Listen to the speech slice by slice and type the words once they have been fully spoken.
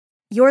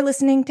You're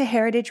listening to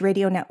Heritage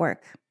Radio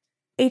Network.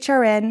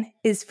 HRN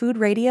is food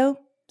radio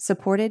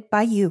supported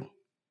by you.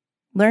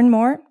 Learn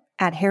more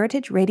at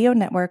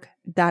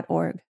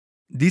heritageradionetwork.org.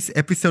 This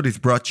episode is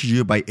brought to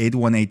you by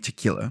 818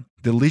 Tequila.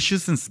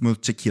 Delicious and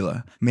smooth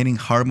tequila made in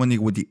harmony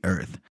with the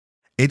earth.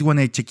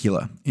 818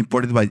 Tequila,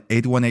 imported by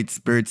 818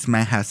 Spirits,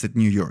 Manhasset,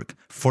 New York.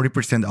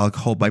 40%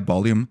 alcohol by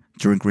volume.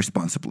 Drink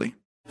responsibly.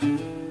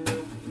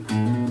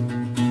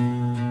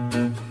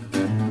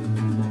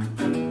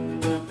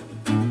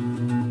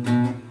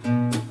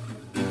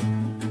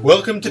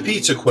 Welcome to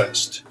Pizza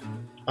Quest.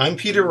 I'm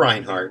Peter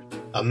Reinhardt,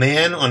 a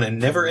man on a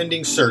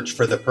never-ending search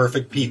for the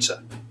perfect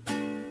pizza.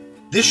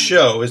 This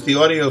show is the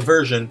audio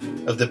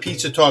version of the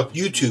Pizza Talk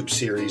YouTube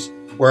series,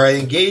 where I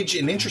engage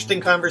in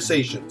interesting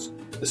conversations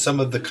with some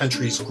of the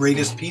country's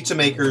greatest pizza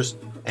makers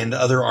and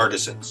other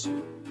artisans.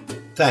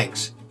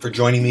 Thanks for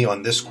joining me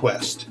on this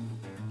quest.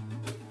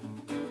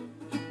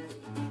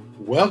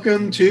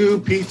 Welcome to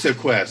Pizza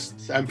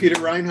Quest. I'm Peter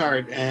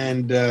Reinhardt,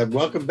 and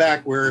welcome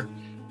back. We're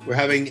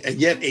having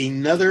yet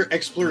another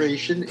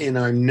exploration in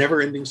our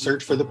never-ending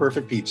search for the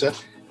perfect pizza.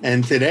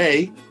 And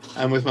today,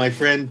 I'm with my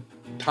friend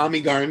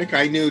Tommy Garnick.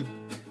 I knew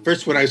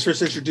first when I was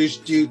first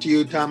introduced to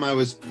you, Tom, it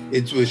was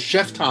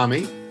Chef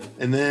Tommy,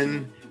 and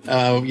then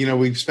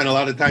we've spent a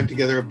lot of time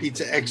together at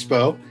Pizza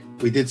Expo.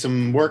 We did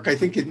some work, I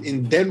think,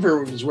 in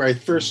Denver was where I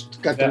first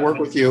got to work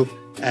with you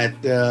at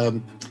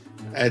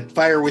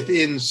Fire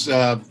Within's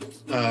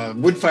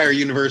Woodfire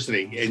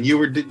University, and you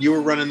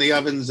were running the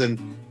ovens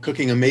and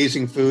cooking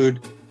amazing food.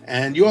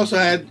 And you also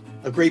had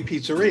a great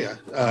pizzeria.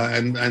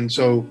 And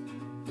so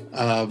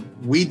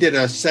we did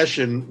a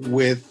session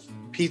with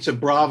Pizza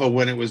Brava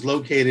when it was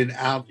located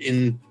out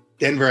in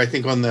Denver, I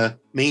think on the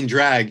main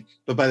drag.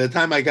 But by the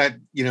time I got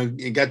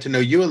to know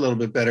you a little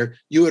bit better,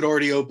 you had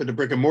already opened a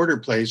brick and mortar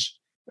place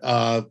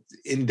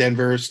in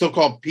Denver, still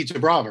called Pizza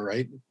Brava,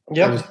 right?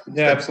 Yep.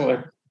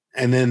 Absolutely.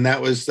 And then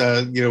that was,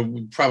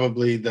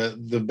 probably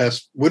the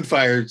best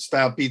wood-fired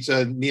style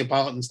pizza,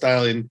 Neapolitan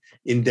style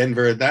in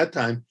Denver at that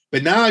time.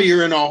 But now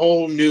you're in a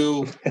whole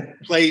new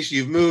place.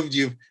 You've moved.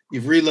 You've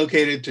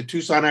relocated to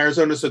Tucson,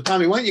 Arizona. So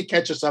Tommy, why don't you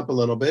catch us up a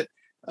little bit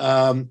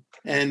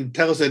and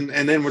tell us, and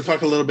then we'll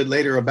talk a little bit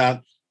later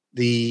about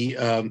the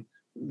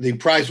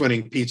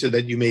prize-winning pizza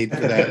that you made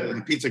for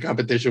that pizza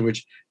competition,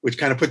 which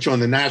kind of put you on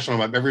the national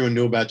map. Everyone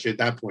knew about you at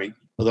that point.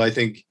 Although I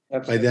think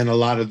by then a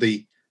lot of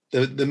the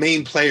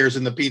main players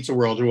in the pizza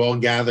world who all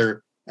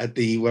gather at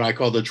what I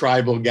call the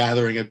tribal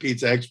gathering at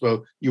Pizza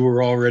Expo, you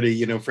were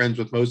already, friends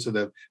with most of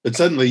them. But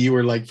suddenly you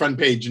were like front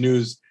page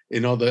news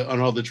on all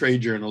the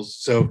trade journals.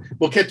 So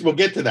we'll get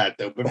to that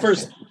though. But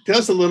first, tell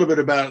us a little bit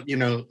about,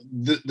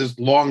 this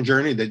long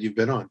journey that you've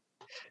been on.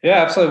 Yeah,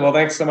 absolutely. Well,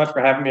 thanks so much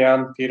for having me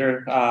on,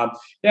 Peter.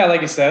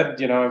 Like you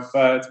said,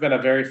 it's been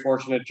a very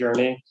fortunate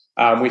journey.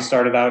 We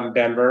started out in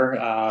Denver.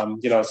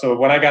 So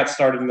when I got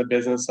started in the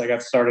business, I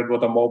got started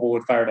with a mobile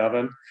wood-fired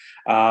oven.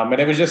 And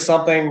it was just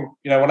something,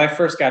 when I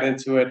first got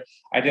into it,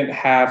 I didn't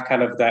have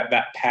kind of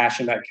that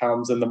passion that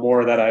comes. And the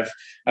more that I've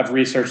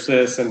researched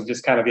this and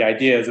just kind of the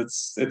ideas,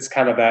 it's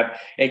kind of that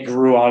it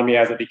grew on me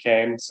as it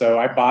became. So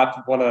I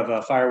bought one of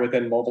a Fire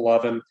Within mobile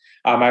oven.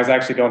 I was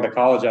actually going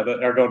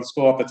to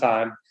school at the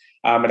time.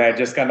 And I had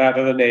just gotten out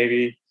of the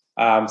Navy.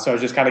 So I was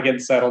just kind of getting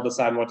settled,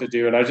 deciding what to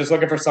do. And I was just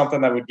looking for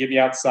something that would get me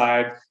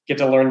outside, get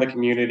to learn the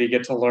community,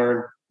 get to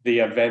learn the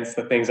events,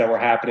 the things that were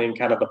happening,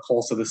 kind of the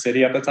pulse of the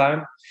city at the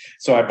time.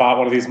 So I bought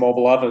one of these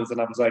mobile ovens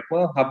and I was like,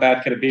 well, how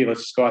bad could it be?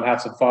 Let's just go out and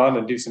have some fun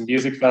and do some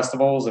music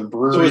festivals and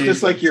breweries. So was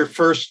this like your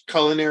first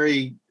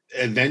culinary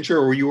adventure,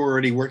 or were you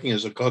already working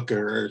as a cook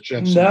or a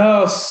chef?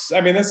 No,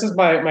 I mean, this is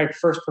my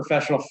first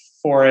professional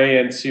foray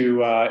into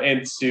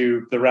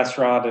the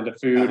restaurant, into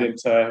food,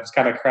 it's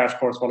kind of Crash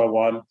Course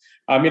 101.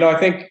 I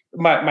think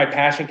my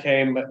passion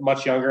came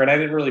much younger, and I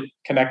didn't really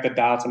connect the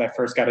dots when I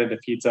first got into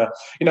pizza.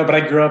 But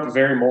I grew up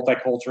very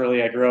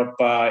multiculturally. I grew up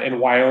in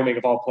Wyoming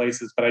of all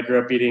places, but I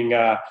grew up eating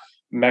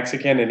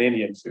Mexican and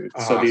Indian food.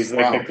 So these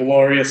like the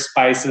glorious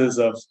spices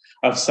of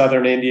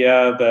Southern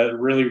India, the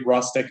really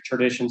rustic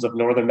traditions of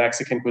Northern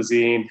Mexican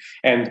cuisine,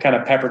 and kind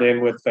of peppered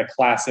in with the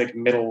classic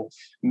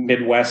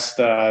Midwest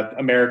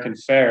American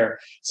fare.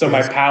 So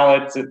my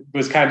palate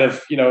was kind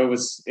of,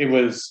 it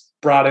was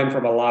brought in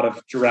from a lot of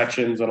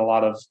directions and a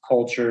lot of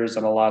cultures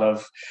and a lot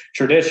of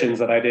traditions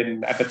that I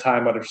didn't at the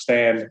time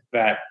understand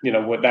that,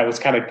 that was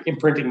kind of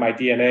imprinting my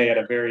DNA at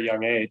a very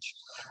young age.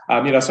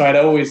 So I'd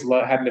always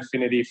had an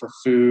affinity for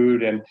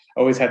food and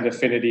always had an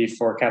affinity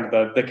for kind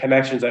of the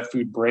connections that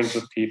food brings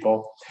with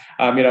people.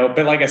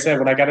 But like I said,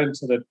 when I got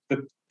into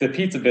the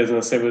pizza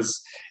business, it was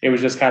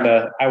just kind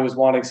of, I was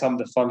wanting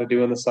something fun to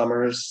do in the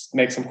summers,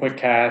 make some quick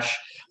cash,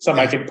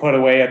 something I could put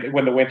away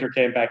when the winter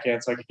came back in,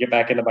 so I could get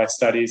back into my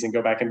studies and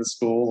go back into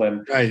school.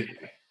 And right.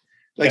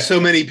 Like so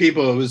many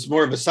people, it was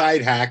more of a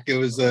side hack. It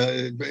was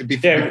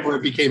before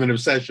it became an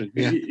obsession.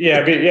 Yeah,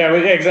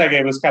 exactly.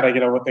 It was kind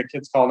of what the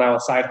kids call now a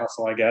side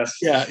hustle, I guess.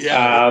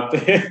 Yeah.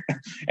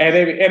 And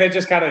it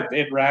just kind of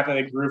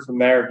rapidly grew from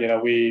there.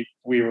 We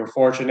were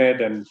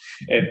fortunate, and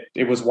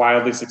it was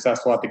wildly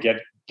successful at the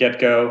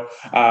get-go.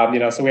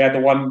 So we had the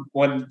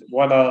one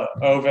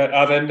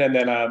oven, and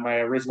then my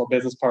original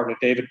business partner,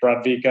 David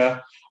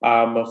Brodvika,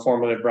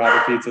 formerly of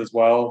Bravo Pizza as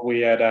well.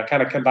 We had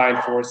kind of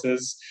combined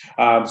forces.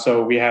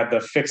 So we had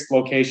the fixed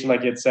location,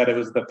 like you had said, it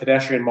was the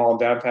Pedestrian Mall in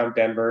downtown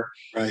Denver.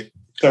 Right.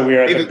 So we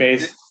were at the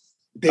base.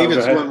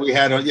 David's the one we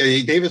had on. Yeah,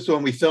 David's the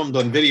one we filmed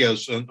on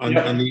videos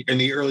in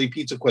the early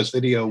Pizza Quest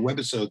video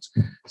webisodes.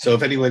 So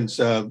if anyone's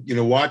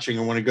watching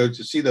and want to go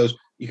to see those,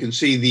 you can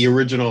see the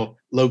original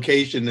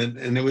location,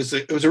 and it was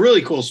a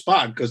really cool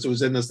spot because it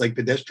was in this like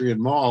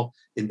pedestrian mall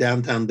in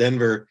downtown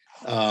Denver,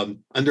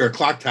 under a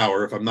clock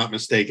tower, if I'm not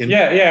mistaken.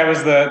 Yeah, it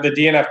was the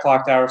DNF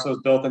clock tower. So it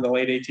was built in the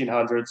late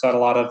 1800s. So it had a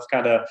lot of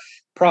kind of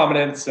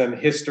prominence and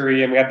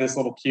history, and we had this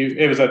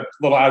it was a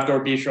little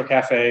outdoor bistro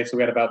cafe, so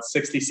we had about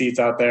 60 seats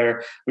out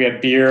there. We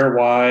had beer,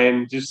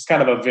 wine, just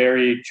kind of a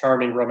very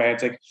charming,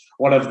 romantic,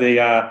 one of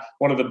the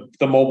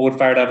mobile wood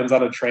fired ovens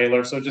on a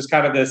trailer. So just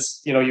kind of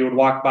this, you would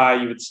walk by,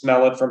 you would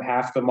smell it from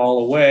half the mall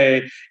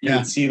away, you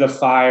would see the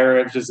fire.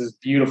 It was just this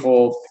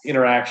beautiful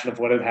interaction of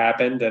what had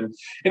happened. And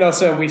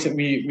so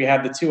we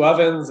had the two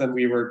ovens, and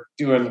we were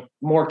doing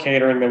more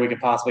catering than we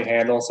could possibly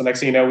handle. So next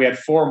thing you know, we had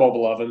 4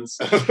 mobile ovens,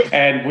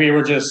 and we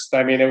were just,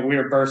 we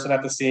were bursting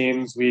at the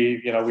seams.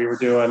 We were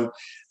doing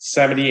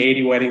 70,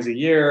 80 weddings a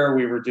year.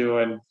 We were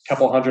doing a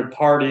couple hundred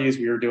parties.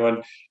 We were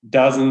doing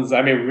dozens.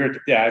 I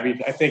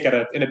think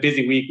in a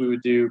busy week, we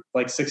would do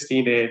like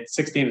 16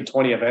 to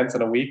 20 events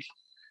in a week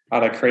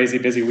on a crazy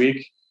busy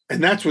week.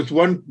 And that's with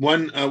one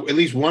at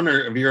least one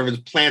of your ovens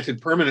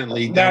planted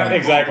permanently.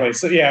 Exactly.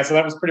 So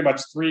that was pretty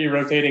much 3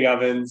 rotating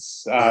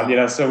ovens.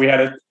 So we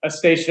had a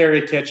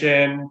stationary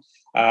kitchen.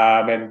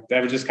 And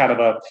that was just kind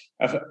of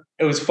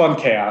it was fun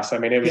chaos. It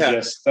was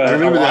just I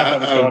remember a lot that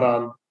was going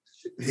on.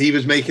 He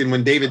was making,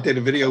 when David did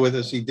a video with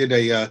us, he did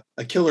a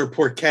killer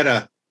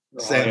porchetta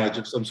sandwich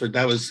of some sort.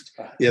 That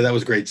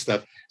was great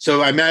stuff.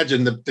 So I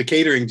imagine the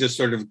catering just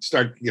sort of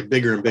started to get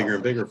bigger and bigger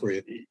and bigger for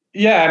you.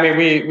 Yeah,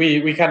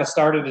 we kind of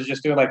started as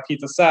just doing like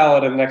pizza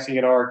salad, and the next thing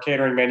you know, our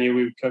catering menu,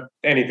 we would cook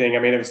anything.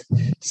 It was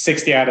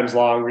 60 items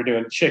long. We were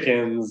doing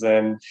chickens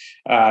and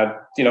kind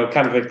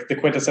of the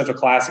quintessential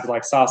classic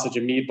like sausage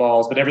and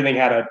meatballs, but everything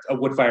had a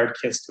wood-fired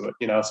kiss to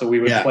it. So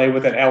we would play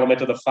with an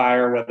element of the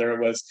fire, whether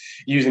it was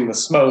using the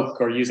smoke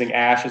or using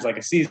ash as like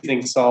a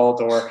seasoning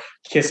salt, or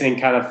kissing,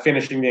 kind of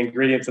finishing the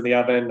ingredients in the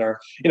oven, or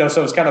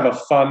so it's kind of a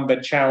fun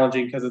but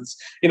challenging, because it's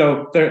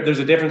there's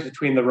a difference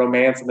between the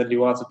romance and the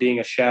nuance of being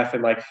a chef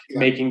and like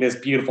making this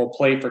beautiful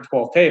plate for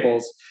 12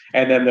 tables.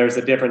 And then there's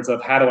a difference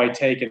of how do I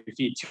take and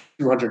feed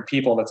 200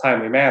 people in a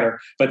timely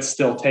manner, but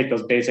still take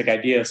those basic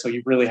ideas. So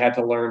you really had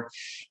to learn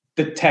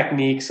the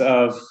techniques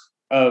of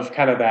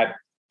kind of that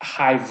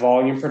high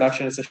volume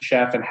production as a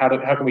chef, and how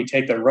can we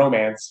take the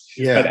romance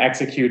but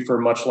execute for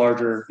much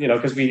larger,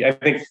 because I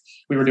think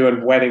we were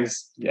doing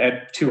weddings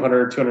at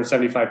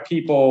 275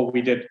 people.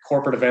 We did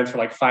corporate events for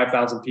like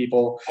 5,000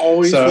 people.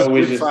 Always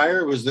wood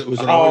fire? Was it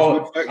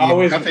always wood fire?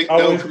 Always,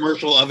 no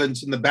commercial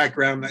ovens in the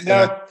background?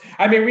 No,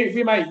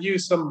 we might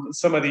use some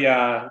of the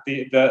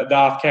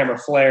off-camera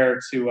flair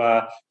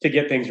to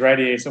get things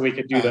ready, so we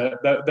could do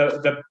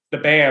the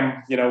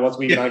BAM, once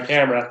we get on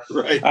camera.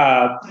 Right.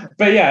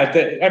 But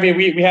yeah,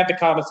 we had the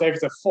commissary. It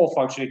was a full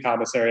functioning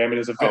commissary.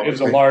 It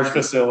was a large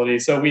facility.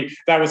 So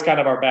that was kind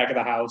of our back of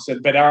the house.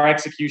 But our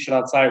execution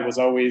on site was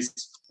always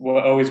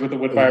with the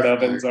wood-fired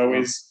ovens,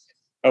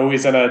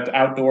 always in an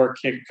outdoor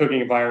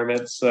cooking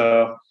environment.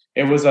 So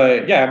it was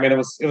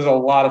it was a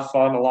lot of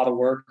fun, a lot of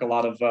work, a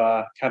lot of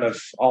kind of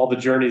all the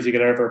journeys you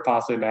could ever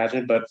possibly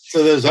imagine. But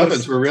so those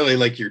ovens were really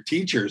like your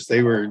teachers.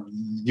 You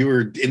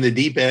were in the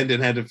deep end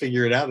and had to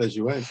figure it out as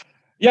you went.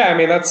 Yeah,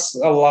 that's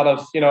a lot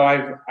of,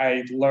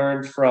 I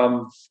learned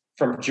from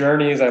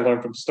journeys, I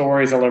learned from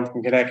stories, I learned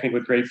from connecting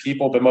with great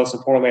people, but most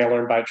importantly, I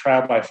learned by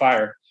trial by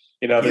fire.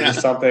 There's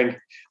just something,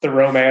 the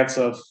romance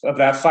of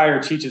that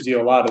fire teaches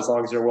you a lot as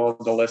long as you're willing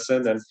to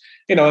listen. And,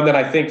 and then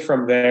I think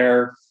from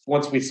there,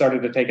 once we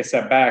started to take a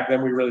step back,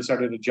 then we really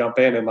started to jump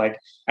in, and like,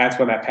 that's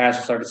when that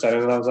passion started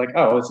setting. And I was like,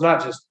 oh, it's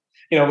not just,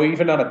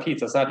 even on a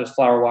pizza, it's not just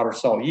flour, water,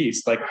 salt,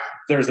 yeast. Like,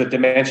 there's a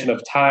dimension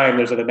of time,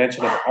 there's a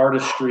dimension of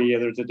artistry,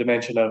 there's a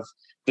dimension of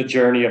the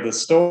journey of the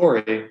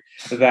story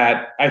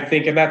that I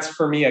think, and that's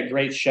for me, a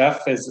great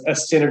chef is a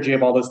synergy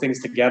of all those things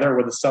together,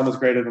 where the sum is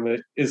greater than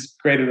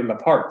the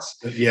parts.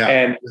 Yeah.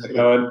 And,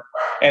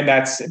 and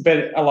that's,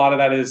 but a lot of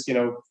that is,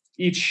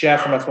 each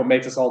chef, and that's what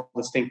makes us all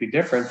distinctly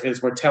different,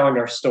 is we're telling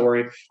our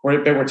story,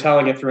 we're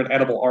telling it through an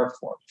edible art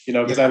form,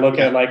 because I look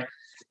at like,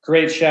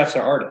 great chefs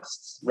are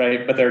artists,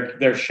 right? But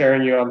they're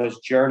sharing you on this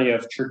journey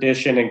of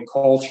tradition and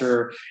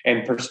culture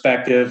and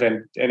perspective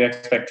and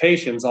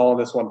expectations all in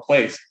this one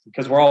place,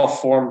 because we're all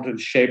formed and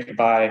shaped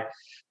by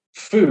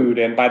food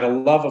and by the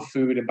love of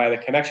food and by the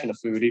connection of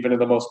food, even in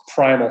the most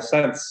primal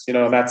sense,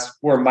 and that's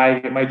where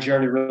my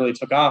journey really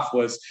took off,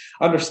 was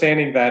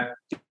understanding that,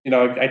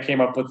 I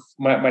came up with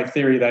my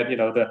theory that,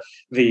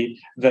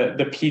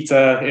 the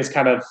pizza is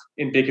kind of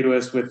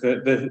ambiguous with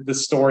the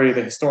story,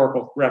 the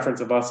historical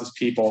reference of us as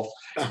people,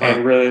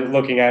 and really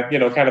looking at,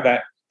 kind of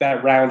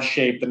that round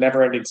shape, the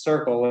never-ending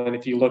circle. And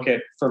if you look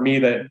at, for me,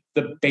 the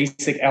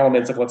basic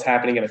elements of what's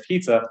happening in a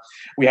pizza,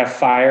 we have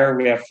fire,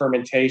 we have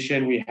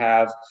fermentation, we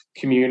have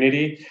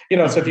community.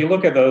 So if you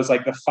look at those,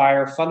 like the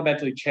fire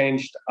fundamentally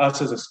changed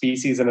us as a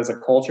species and as a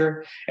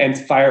culture, and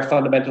fire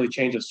fundamentally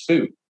changes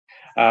food.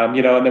 And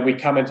then we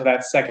come into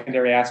that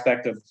secondary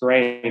aspect of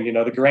grain.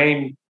 The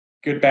grain,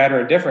 good, bad, or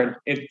indifferent,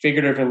 it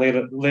figuratively,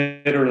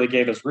 literally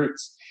gave us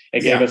roots.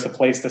 It gave us a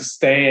place to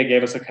stay. It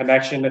gave us a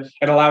connection.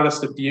 It allowed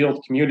us to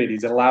build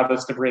communities. It allowed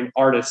us to bring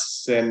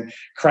artists and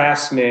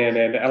craftsmen,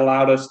 and it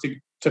allowed us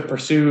to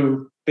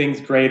pursue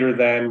things greater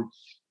than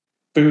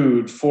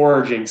food,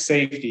 foraging,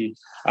 safety.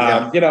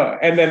 And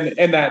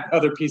then that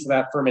other piece of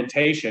that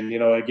fermentation,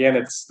 again,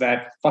 it's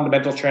that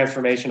fundamental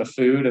transformation of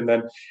food.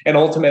 And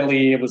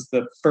ultimately it was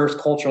the first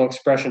cultural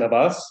expression of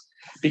us,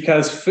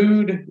 because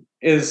food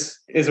is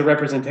a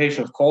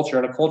representation of culture,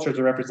 and a culture is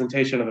a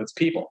representation of its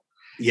people.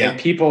 And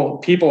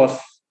people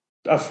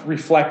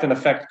reflect and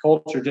affect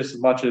culture just as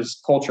much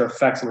as culture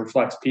affects and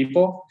reflects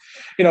people.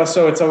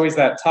 So it's always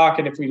that talk.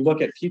 And if we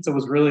look at pizza,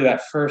 was really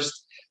that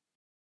first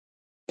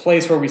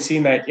place where we've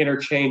seen that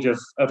interchange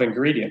of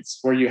ingredients,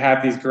 where you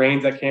have these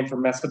grains that came from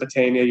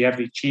Mesopotamia, you have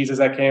these cheeses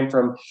that came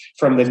from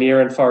the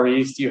Near and Far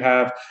East, you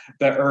have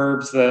the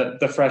herbs,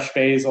 the fresh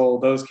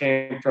basil, those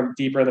came from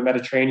deeper in the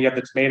Mediterranean, you have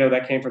the tomato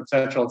that came from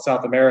Central and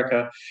South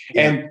America,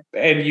 and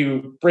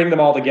you bring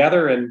them all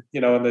together, and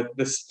in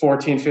the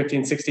 14,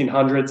 15,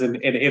 1600s in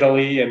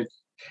Italy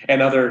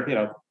and other,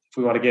 if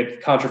we want to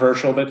get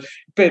controversial, but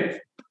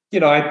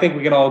I think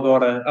we can all go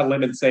on a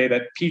limb and say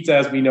that pizza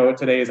as we know it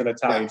today is an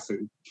Italian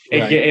food.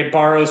 It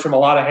borrows from a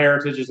lot of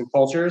heritages and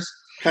cultures.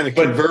 Kind of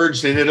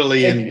converged in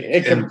Italy.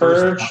 It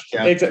converged.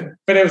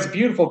 But it was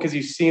beautiful because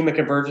you've seen the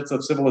convergence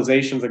of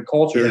civilizations and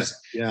cultures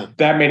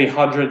that many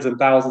hundreds and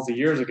thousands of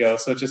years ago.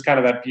 So it's just kind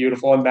of that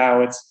beautiful. And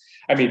now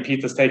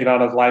pizza's taken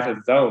on a life of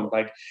its own.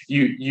 Like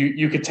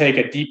you could take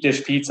a deep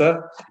dish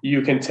pizza,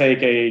 you can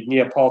take a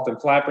Neapolitan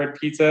flatbread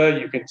pizza,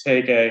 you can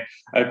take a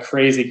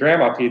crazy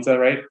grandma pizza,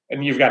 right?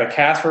 And you've got a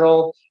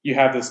casserole, you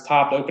have this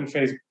topped open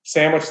face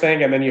sandwich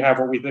thing, and then you have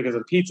what we think is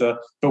a pizza,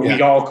 but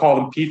we all call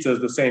them pizzas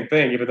the same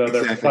thing, even though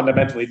they're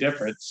fundamentally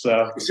different.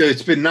 So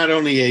it's been not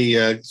only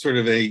a sort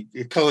of a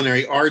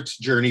culinary arts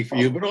journey for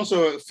you, but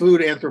also a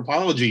food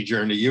anthropology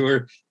journey.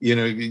 Your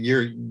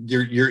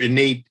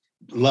innate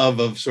love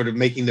of sort of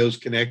making those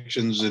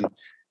connections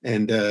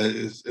and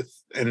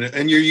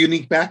your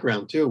unique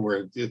background too,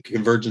 where the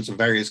convergence of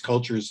various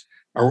cultures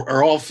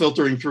are all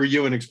filtering through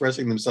you and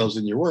expressing themselves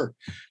in your work,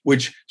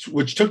 which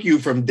took you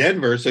from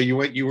Denver. So you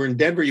were in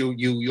Denver.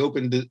 You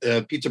opened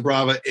Pizza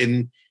Brava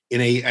in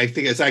a, I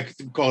think, as I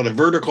call it, a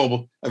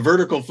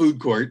vertical food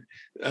court.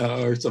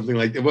 Or something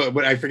like that.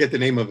 What I forget the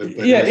name of it.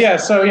 But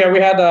So we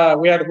had a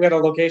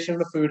location in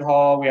the food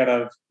hall. We had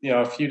a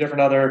few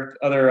different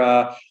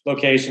other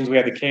locations. We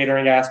had the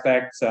catering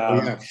aspect,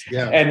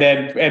 and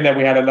then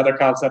we had another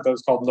concept that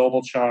was called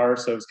Noble Char.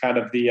 So it was kind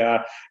of the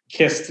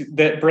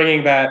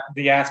bringing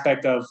the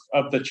aspect of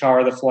the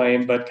char, the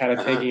flame, but kind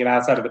of taking it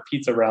outside of the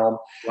pizza realm.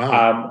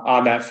 Wow.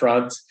 On that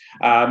front.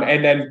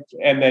 And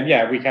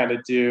then we kind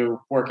of do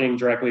working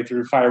directly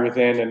through Fire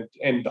Within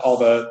and all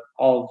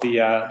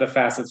the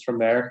facets from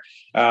there.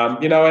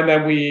 And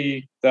then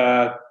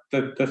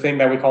the thing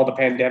that we call the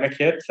pandemic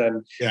hit,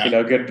 and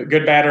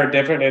good, bad, or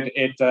different.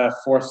 It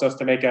forced us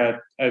to make a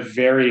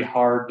very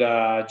hard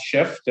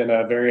shift and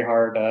a very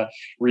hard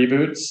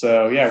reboot.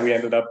 So we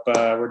ended up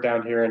we're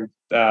down here in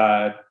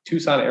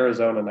Tucson,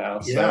 Arizona now.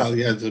 So.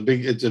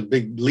 It's a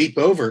big leap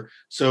over.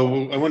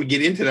 So I want to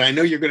get into that. I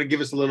know you're going to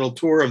give us a little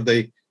tour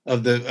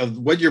of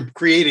what you're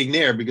creating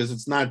there, because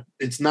it's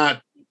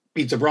not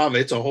Pizza Brava.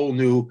 It's a whole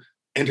new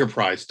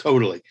enterprise,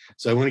 totally.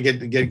 So I want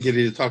to get you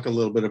to talk a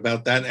little bit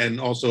about that, and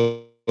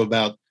also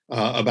about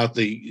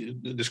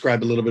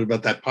describe a little bit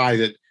about that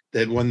pie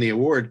that won the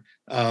award.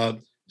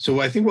 So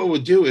I think what we'll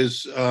do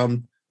is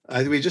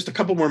we just a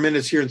couple more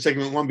minutes here in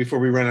segment one before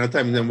we run out of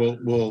time, and then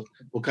we'll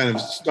kind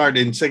of start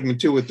in segment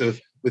two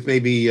with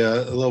maybe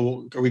a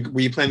little.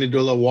 Were you planning to do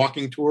a little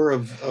walking tour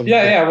of? We'll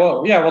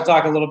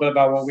talk a little bit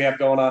about what we have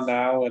going on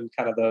now, and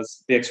kind of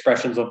the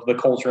expressions of the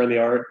culture and the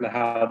art, and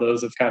how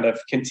those have kind of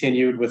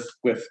continued with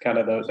kind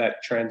of that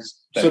trends.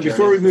 So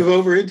before we move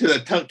over into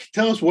that,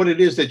 tell us what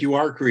it is that you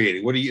are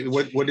creating. What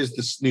is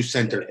this new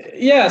center?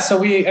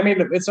 So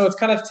it's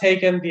kind of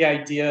taken the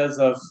ideas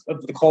of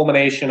the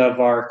culmination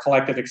of our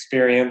collective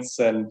experience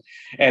and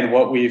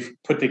what we've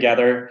put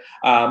together,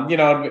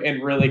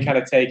 and really kind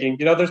of taking,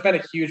 there's been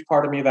a huge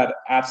part of me that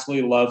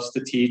absolutely loves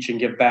to teach and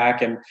give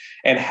back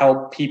and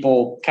help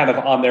people kind of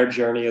on their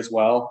journey as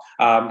well,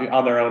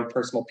 on their own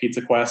personal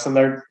pizza quest and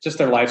their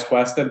life's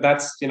quest. And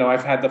that's,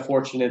 I've had the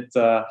fortunate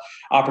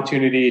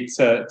opportunity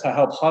to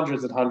help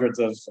hundreds and hundreds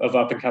of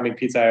up and coming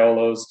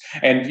pizzaiolos,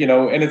 and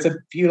it's a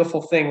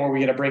beautiful thing where we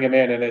get to bring them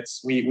in, and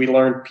it's we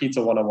learn pizza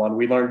 101,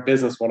 we learn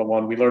business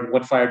 101, we learn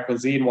wood-fired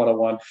cuisine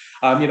 101,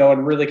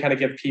 and really kind of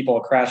give people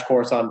a crash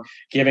course on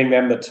giving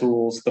them the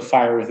tools, the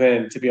fire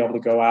within, to be able to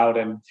go out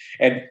and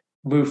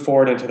move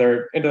forward into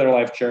their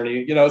life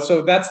journey.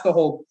 So that's the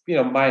whole,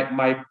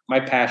 my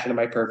passion and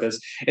my purpose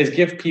is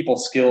give people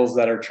skills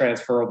that are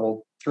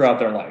transferable throughout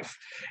their life,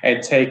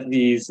 and take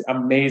these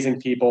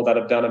amazing people that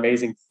have done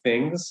amazing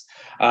things,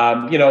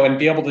 and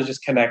be able to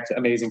just connect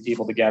amazing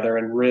people together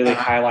and really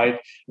highlight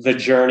the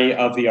journey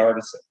of the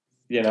artisan.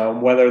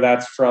 Whether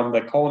that's from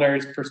the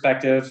culinary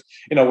perspective,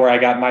 where I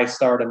got my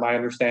start and my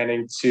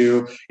understanding,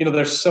 to,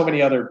 there's so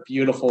many other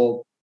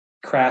beautiful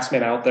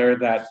craftsmen out there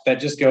that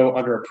just go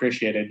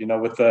underappreciated,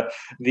 with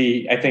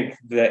I think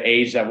the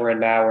age that we're in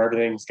now, where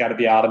everything's got to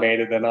be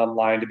automated and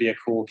online to be a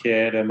cool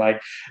kid. And like,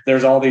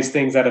 there's all these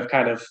things that have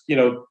kind of,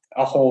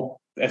 a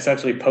whole,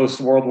 essentially post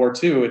World War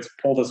II, it's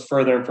pulled us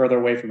further and further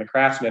away from the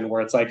craftsman,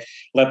 where it's like,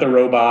 let the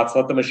robots,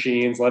 let the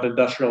machines, let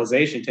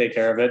industrialization take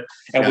care of it.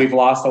 And we've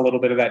lost a little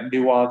bit of that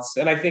nuance.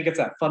 And I think it's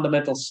that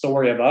fundamental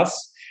story of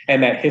us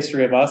and that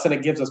history of us, and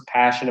it gives us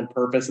passion and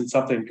purpose and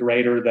something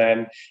greater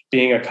than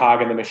being a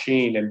cog in the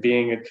machine and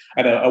being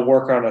a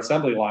worker on an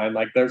assembly line.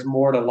 Like, there's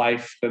more to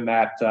life than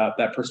that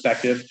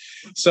perspective.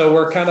 So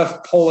we're kind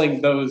of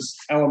pulling those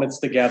elements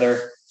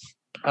together.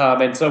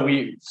 And so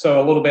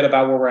a little bit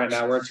about where we're at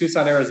now. We're in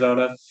Tucson,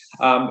 Arizona.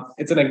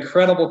 It's an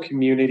incredible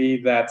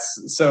community.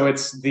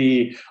 It's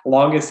the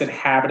longest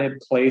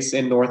inhabited place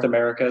in North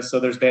America.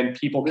 So there's been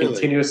people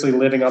continuously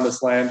living on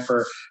this land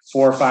for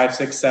 4, 5,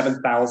 6,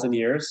 7,000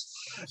 years.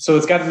 So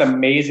it's got an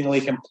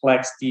amazingly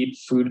complex, deep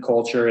food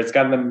culture. It's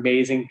got an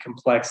amazing,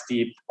 complex,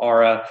 deep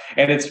aura.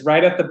 And it's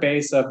right at the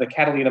base of the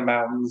Catalina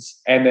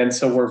Mountains. And then,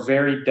 so we're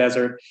very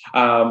desert,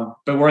 but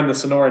we're in the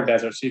Sonoran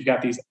Desert. So you've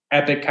got these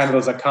epic, kind of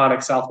those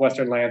iconic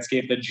Southwestern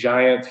landscape, the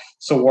giant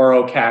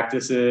saguaro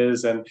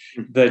cactuses and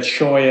the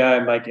cholla.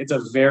 And like, it's a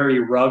very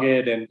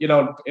rugged, and,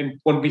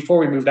 before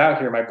we moved out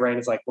here, my brain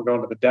is like, we're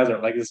going to the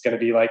desert. Like, it's going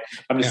to be like,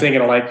 I'm just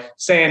thinking of like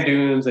sand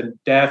dunes and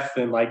death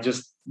and like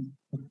just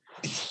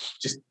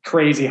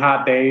crazy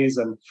hot days.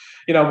 And,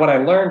 what I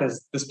learned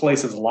is this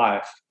place is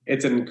alive.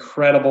 It's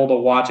incredible to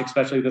watch,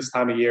 especially this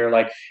time of year.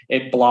 Like,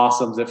 it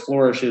blossoms, it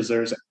flourishes.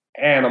 There's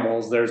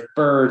animals, there's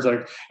birds.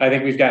 Like, I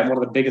think we've got one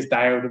of the biggest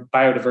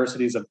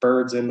biodiversities of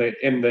birds in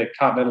the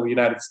continental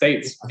United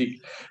States.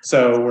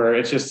 So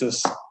it's just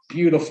this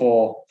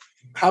beautiful.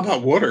 How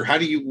about water?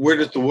 Where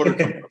does the water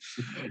come from?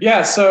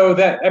 Yeah, so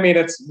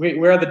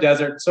we're in the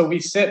desert. So we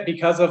sit,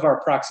 because of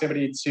our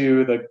proximity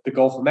to the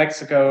Gulf of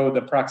Mexico,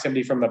 the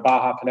proximity from the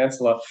Baja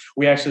Peninsula,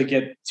 we actually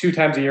get 2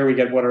 times a year, we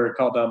get what are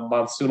called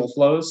monsoonal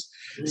flows.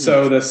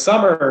 So the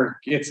summer,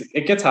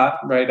 it gets hot,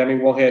 right? I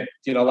mean, we'll hit,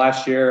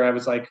 last year I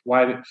was like,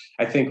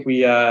 I think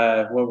we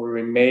were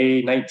we,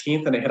 May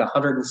 19th, and it hit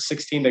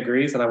 116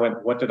 degrees. And I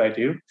went, what did I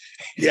do?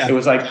 Yeah. It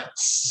was like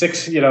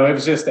 6, it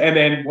was just, and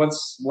then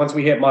once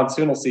we hit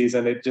monsoonal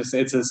season,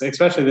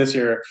 especially this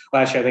year,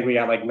 last year, I think we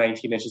got like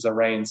 19 inches of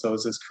rain. So it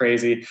was just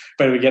crazy,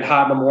 but it would get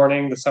hot in the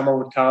morning, the summer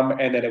would come,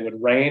 and then it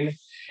would rain.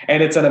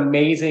 And it's an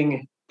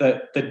amazing,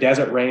 the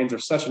desert rains are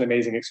such an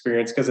amazing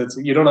experience, because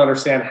you don't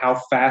understand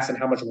how fast and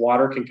how much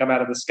water can come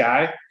out of the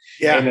sky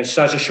in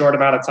such a short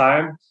amount of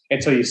time,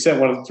 until you sit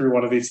through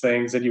one of these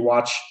things and you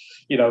watch,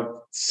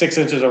 6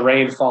 inches of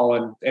rain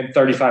fall in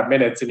 35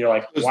 minutes. And you're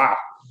like, wow.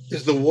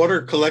 Is the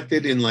water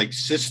collected in like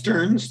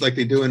cisterns like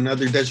they do in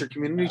other desert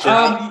communities?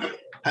 How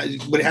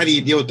do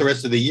you deal with the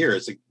rest of the year?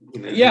 Is it,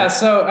 Yeah.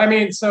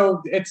 So,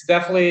 so it's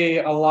definitely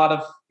a lot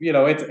of,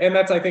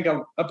 that's, I think,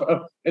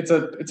 it's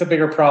a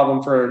bigger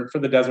problem for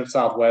the desert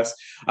Southwest.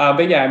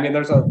 But yeah,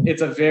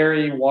 it's a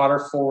very water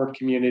forward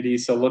community.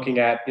 So looking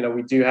at,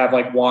 we do have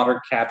like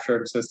water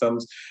capture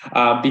systems,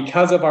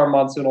 because of our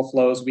monsoonal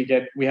flows,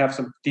 we have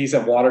some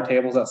decent water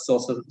tables that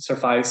still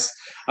suffice.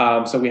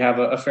 So we have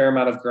a fair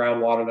amount of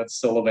groundwater that's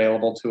still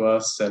available to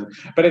us.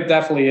 But it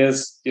definitely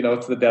is,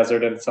 it's the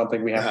desert, and it's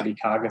something we have to be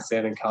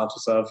cognizant and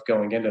conscious of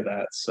going into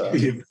that. So.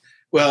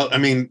 Well,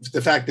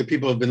 the fact that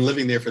people have been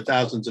living there for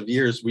thousands of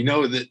years, we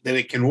know that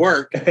it can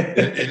work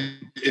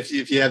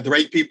if you have the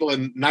right people,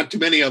 and not too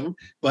many of them.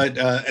 But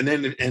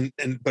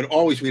but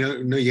always we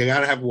know you got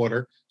to have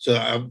water. So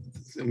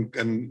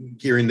I'm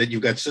hearing that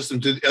you've got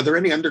systems. Are there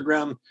any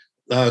underground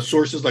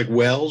sources like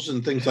wells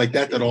and things like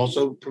that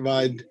also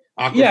provide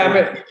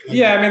aquifers?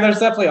 There's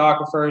definitely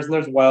aquifers and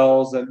there's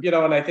wells, and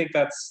and I think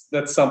that's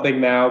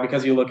something now,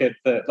 because you look at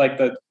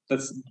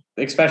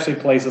especially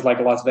places like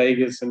Las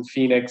Vegas and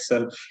Phoenix,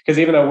 and because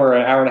even though we're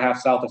an hour and a half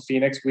south of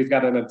Phoenix, we've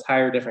got an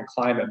entire different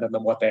climate than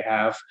what they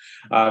have.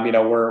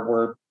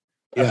 We're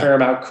a fair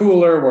amount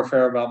cooler, we're a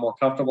fair amount more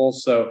comfortable.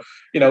 So,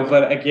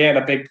 but again,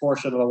 a big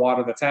portion of the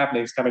water that's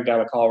happening is coming down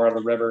the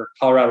Colorado River.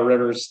 Colorado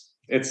River's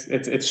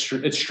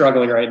it's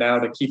struggling right now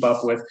to keep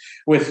up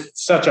with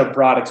such a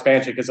broad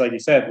expansion, because like you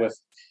said, with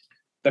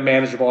the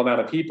manageable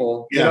amount of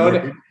people,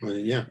 and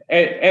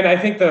I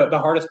think the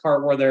hardest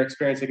part where they're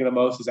experiencing it the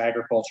most is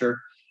agriculture,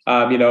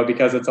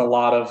 because it's a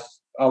lot of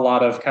a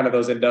lot of kind of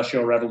those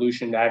industrial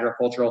revolution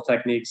agricultural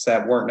techniques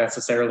that weren't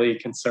necessarily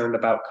concerned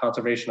about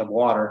conservation of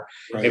water.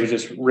 Right. They would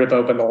just rip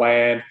open the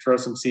land, throw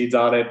some seeds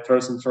on it, throw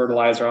some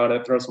fertilizer on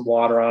it, throw some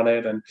water on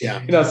it. And,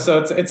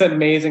 so it's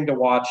amazing to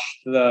watch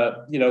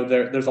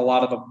there's a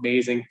lot of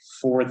amazing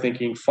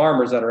forward-thinking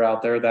farmers that are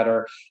out there that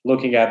are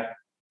looking at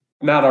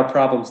not our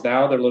problems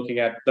now, they're looking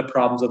at the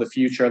problems of the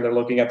future, and they're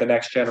looking at the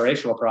next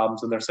generational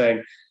problems, and they're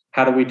saying,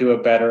 how do we do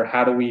it better?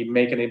 How do we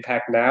make an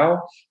impact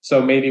now?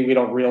 So maybe we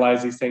don't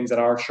realize these things in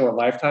our short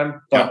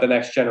lifetime, but the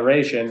next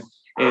generation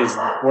is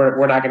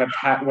we're not going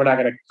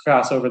to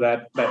cross over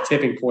that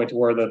tipping point to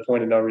where the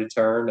point of no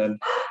return. And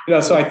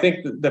so I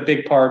think the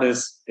big part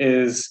is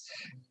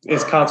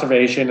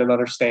conservation and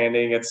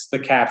understanding. It's the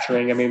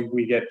capturing. I mean,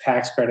 we get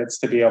tax credits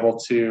to be able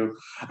to,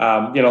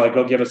 like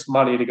they'll give us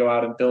money to go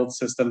out and build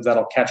systems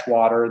that'll catch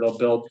water.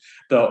 They'll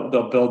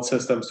build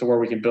systems to where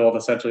we can build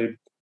essentially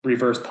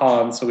reverse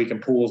ponds so we can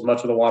pool as much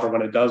of the water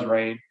when it does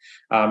rain,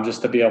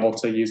 just to be able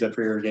to use it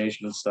for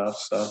irrigation and stuff.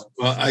 So,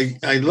 well,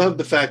 I love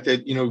the fact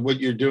that, what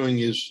you're doing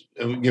is,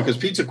 because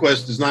Pizza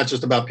Quest is not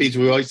just about pizza.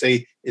 We always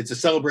say it's a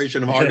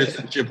celebration of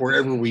artisanship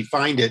wherever we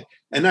find it.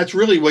 And that's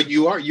really what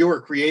you are. You are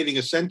creating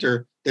a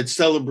center that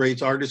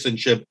celebrates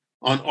artisanship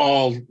on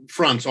all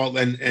fronts.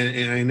 And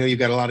I know you've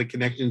got a lot of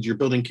connections. You're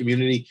building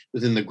community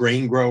within the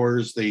grain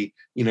growers, the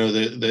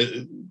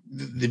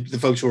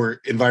folks who are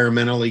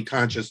environmentally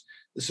conscious,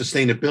 the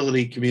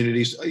sustainability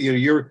communities.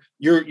 You're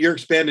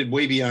expanded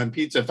way beyond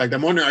pizza. In fact,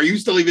 I'm wondering, are you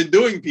still even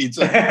doing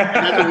pizza? And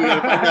that's what we're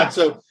going to find out.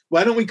 So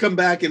why don't we come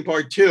back in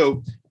part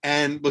 2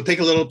 and we'll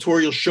take a little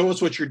tour. You'll show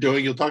us what you're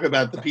doing. You'll talk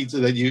about the pizza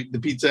and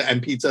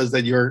pizzas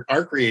that you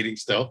are creating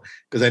still,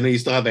 because I know you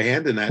still have a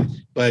hand in that.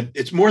 But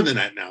it's more than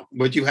that now.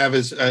 What you have do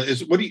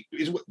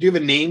you have a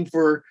name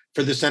for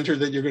the center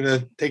that you're going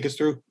to take us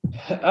through?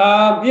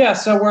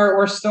 So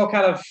we're still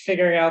kind of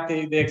figuring out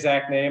the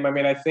exact name. I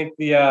mean, I think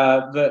the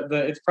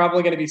it's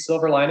probably going to be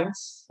Silver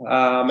Linings,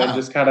 and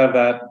just kind of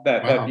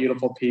that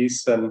beautiful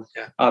piece and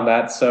on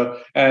that. So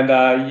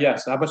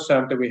yes, how much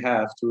time do we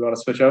have? Do we want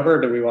to switch over?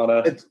 Or do we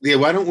want to?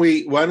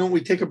 Why don't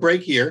we take a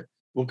break here?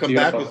 We'll come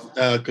back with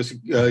because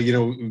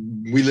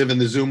we live in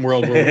the Zoom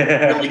world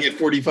where we only get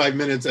 45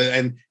 minutes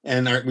and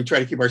we try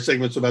to keep our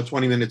segments to about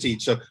 20 minutes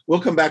each. So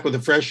we'll come back with a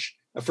fresh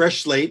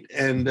slate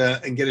and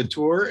get a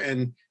tour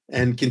and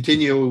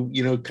continue,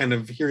 kind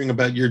of hearing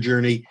about your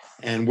journey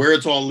and where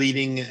it's all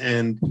leading.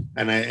 And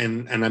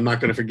I'm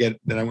not going to forget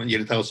that I want you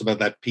to tell us about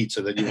that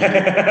pizza that you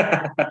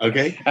want.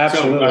 Okay.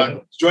 Absolutely.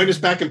 So join us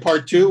back in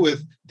part 2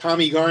 with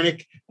Tommy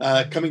Garnick,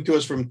 coming to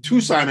us from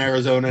Tucson,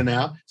 Arizona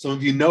now. Some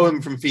of you know him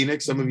from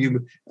Phoenix. Some of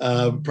you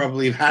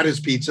probably have had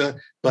his pizza,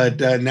 but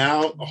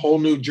now a whole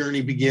new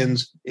journey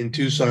begins in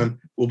Tucson.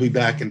 We'll be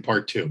back in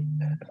part 2.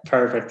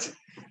 Perfect.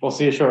 We'll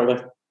see you shortly.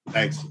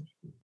 Thanks.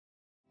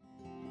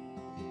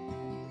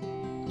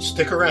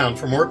 Stick around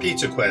for more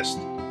Pizza Quest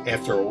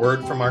after a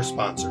word from our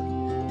sponsor.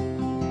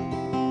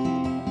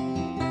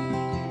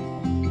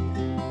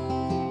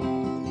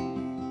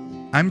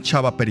 I'm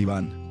Chava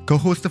Periban,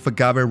 co-host of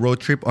Agave Road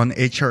Trip on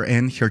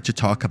HRN, here to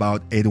talk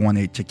about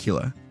 818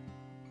 Tequila.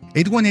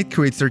 818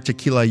 creates their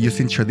tequila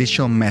using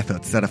traditional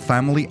methods at a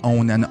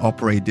family-owned and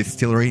operated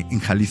distillery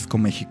in Jalisco,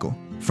 Mexico.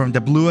 From the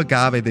blue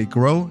agave they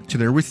grow to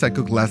their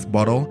recycled glass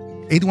bottle,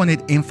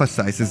 818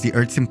 emphasizes the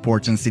earth's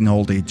importance in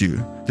all they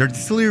do. Their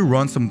distillery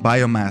runs on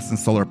biomass and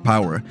solar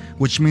power,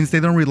 which means they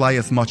don't rely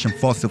as much on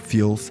fossil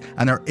fuels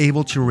and are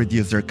able to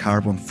reduce their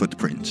carbon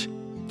footprint.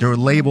 Their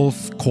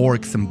labels,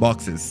 corks, and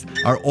boxes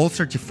are all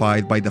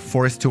certified by the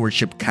Forest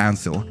Stewardship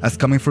Council as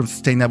coming from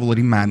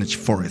sustainably managed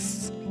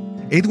forests.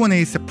 818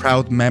 is a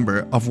proud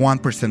member of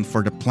 1%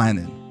 for the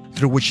Planet,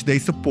 through which they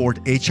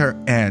support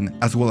HRN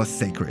as well as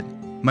Sacred,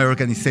 my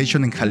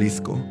organization in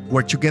Jalisco,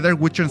 where together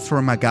we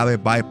transform agave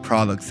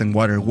byproducts and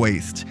water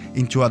waste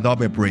into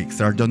adobe bricks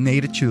that are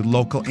donated to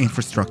local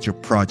infrastructure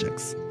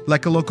projects,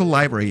 like a local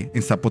library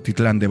in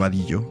Zapotitlan de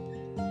Vadillo.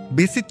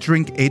 Visit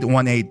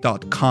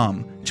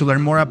drink818.com to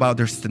learn more about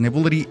their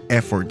sustainability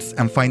efforts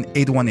and find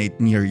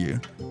 818 near you.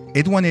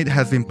 818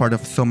 has been part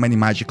of so many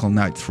magical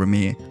nights for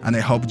me, and I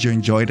hope you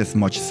enjoy it as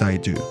much as I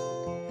do.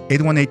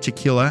 818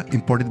 Tequila,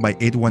 imported by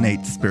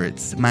 818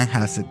 Spirits,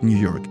 Manhasset, New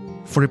York.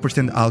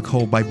 40%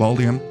 alcohol by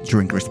volume.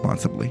 Drink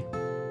responsibly.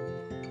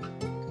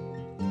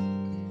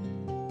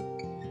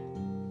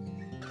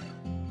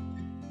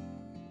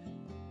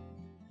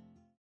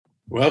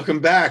 Welcome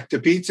back to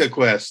Pizza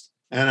Quest.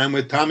 And I'm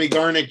with Tommy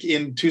Garnick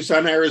in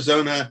Tucson,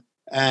 Arizona.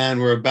 And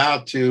we're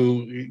about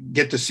to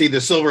get to see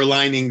the Silver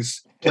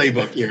Linings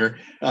playbook here.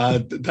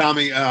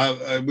 Tommy,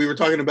 we were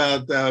talking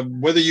about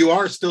whether you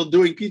are still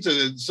doing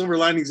pizza. Silver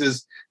Linings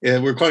is,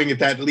 we're calling it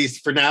that at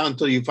least for now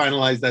until you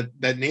finalize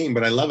that name,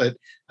 but I love it.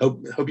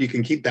 Hope you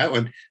can keep that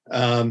one.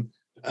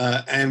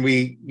 And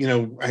we,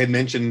 I had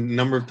mentioned a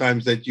number of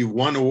times that you've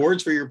won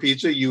awards for your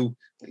pizza. You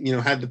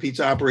had the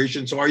pizza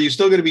operation. So are you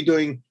still going to be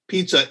doing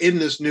pizza in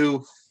this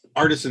new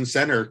artisan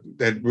center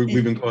that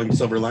we've been calling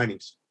Silver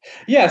Linings?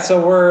 Yeah,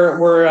 so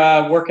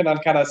we're working on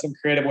kind of some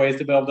creative ways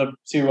to be able to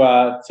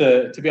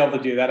be able to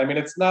do that. I mean,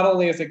 it's not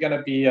only is it going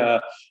to be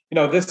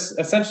this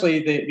essentially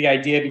the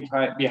idea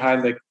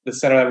behind the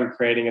center that we're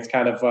creating is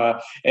kind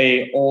of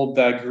a old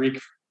Greek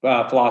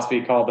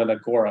philosophy called an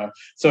agora.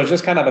 So it's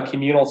just kind of a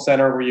communal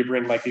center where you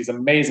bring like these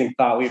amazing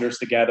thought leaders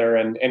together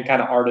and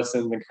kind of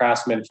artisans and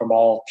craftsmen from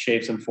all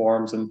shapes and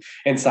forms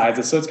and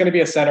sizes. So it's going to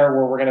be a center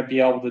where we're going to be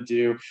able to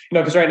do,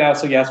 because right now,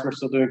 so yes, we're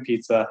still doing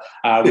pizza.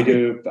 We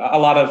do a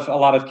lot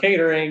of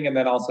catering, and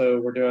then also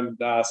we're doing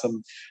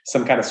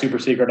some kind of super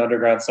secret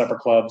underground supper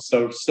clubs.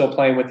 So still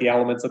playing with the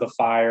elements of the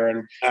fire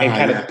and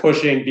kind of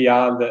pushing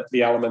beyond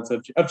the elements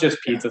of just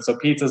pizza. So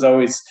pizza is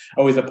always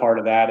a part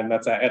of that, and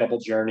that's an edible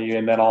journey.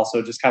 And then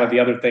also just kind of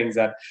the other things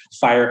that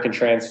fire can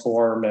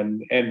transform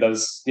and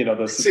those,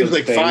 those. It seems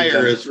those like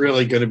fire is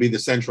really going to be the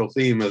central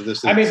theme of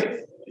this.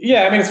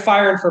 It's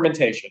fire and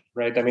fermentation,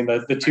 right? I mean,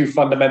 the two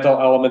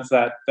fundamental elements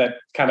that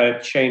kind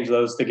of change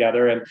those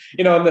together. And,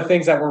 and the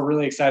things that we're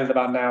really excited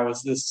about now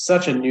is this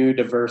such a new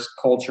diverse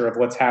culture of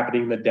what's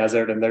happening in the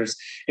desert. And there's,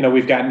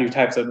 we've got new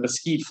types of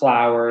mesquite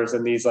flowers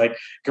and these like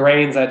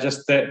grains that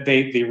just,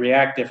 they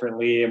react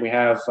differently. And we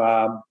have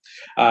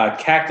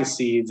cactus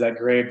seeds that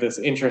create this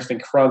interesting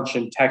crunch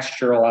and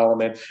textural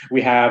element.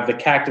 We have the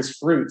cactus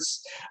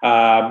fruits,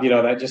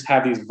 that just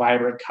have these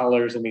vibrant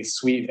colors and these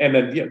sweet, and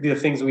then the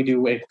things we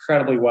do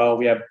incredibly well.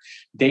 We have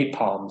date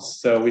palms.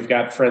 So we've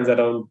got friends that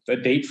own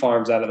date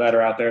farms that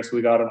are out there. So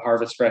we go out and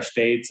harvest fresh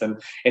dates, and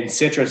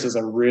citrus is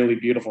a really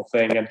beautiful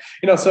thing. And,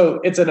 so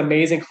it's an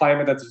amazing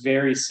climate that's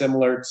very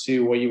similar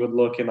to what you would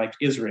look in like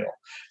Israel.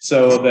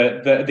 So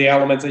the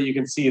elements that you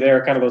can see there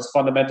are kind of those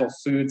fundamental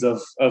foods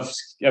of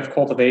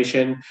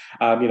cultivation,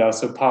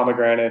 so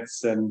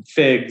pomegranates and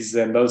figs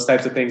and those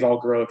types of things all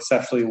grow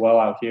exceptionally well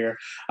out here.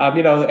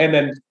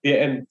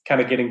 And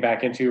kind of getting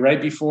back into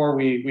right before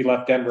we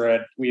left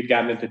Denver, we had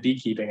gotten into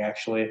beekeeping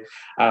actually.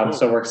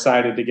 So we're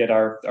excited to get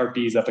our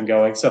bees up and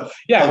going. So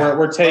yeah,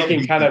 we're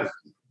taking kind of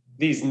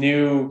these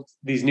new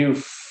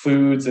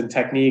foods and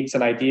techniques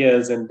and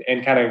ideas and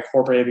kind of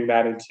incorporating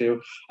that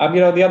into,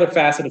 the other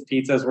facet of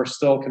pizza is we're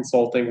still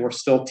consulting, we're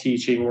still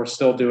teaching, we're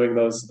still doing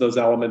those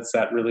elements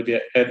that really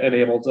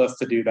enabled us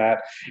to do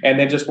that. And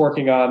then just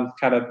working on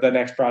kind of the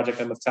next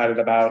project I'm excited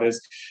about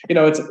is,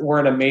 we're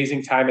an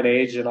amazing time and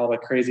age and all the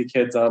crazy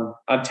kids on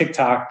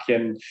TikTok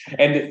and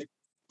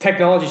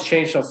technology's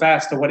changed so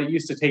fast to what it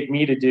used to take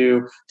me to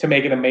do to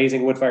make an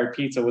amazing wood-fired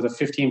pizza with a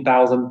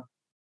 $15,000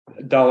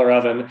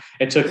 oven.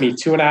 It took me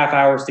 2.5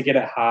 hours to get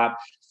it hot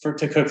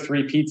to cook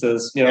 3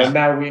 pizzas. And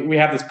now we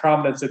have this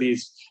prominence of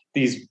these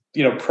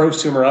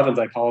prosumer ovens,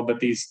 I call them, but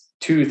these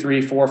 $200,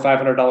 $300,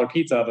 $400, $500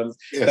 pizza ovens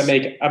that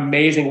make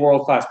amazing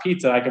world-class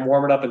pizza. I can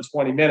warm it up in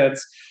 20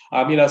 minutes.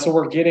 So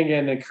we're getting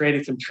in and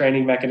creating some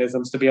training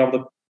mechanisms to be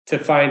able to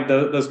find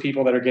those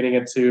people that are getting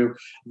into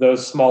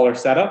those smaller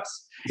setups.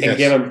 And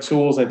give them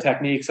tools and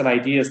techniques and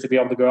ideas to be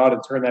able to go out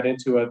and turn that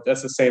into a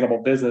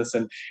sustainable business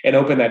and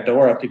open that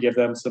door up to give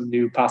them some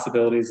new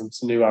possibilities and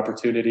some new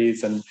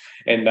opportunities and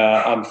from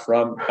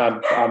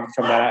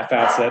that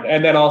facet.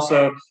 And then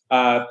also,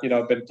 I've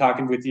been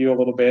talking with you a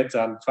little bit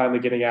on finally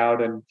getting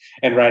out and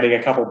writing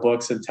a couple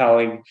books and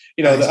telling,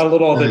 a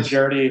little of the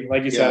journey.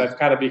 Like you said, I've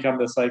kind of become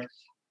this like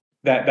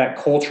that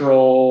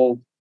cultural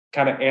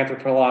kind of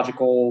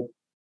anthropological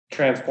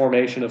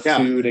transformation of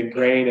food and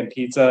grain and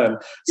pizza, and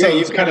so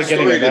you've kind of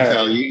getting it there.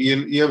 Tell.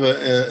 You have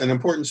an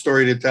important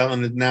story to tell,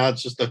 and now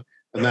it's just a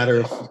matter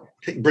of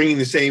bringing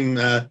the same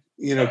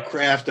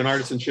craft and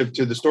artisanship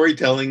to the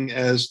storytelling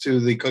as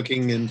to the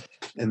cooking and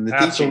the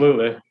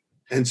absolutely teaching.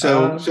 And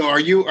so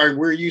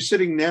where are you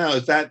sitting now?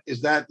 Is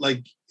that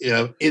like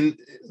in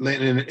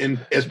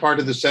as part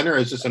of the center?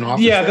 Is this an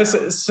office? Yeah, this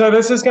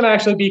is going to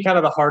actually be kind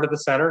of the heart of the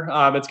center.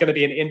 It's going to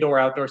be an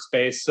indoor-outdoor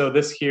space. So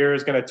this here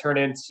is going to turn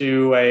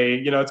into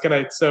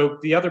so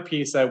the other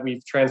piece that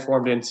we've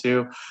transformed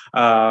into,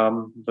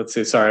 let's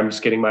see, sorry, I'm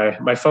just getting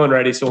my phone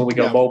ready. So when we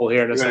go mobile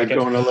here in a second.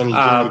 Go on a little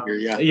journey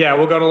here, yeah,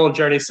 we'll go on a little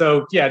journey.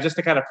 So yeah, just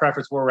to kind of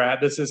preface where we're at,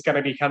 this is going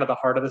to be kind of the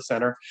heart of the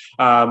center.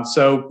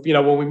 So,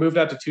 when we moved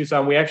out to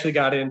Tucson, we actually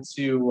got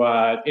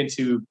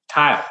into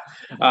tile,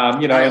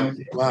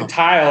 and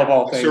tile of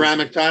all things.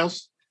 Ceramic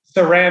tiles?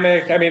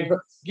 Ceramic. I mean,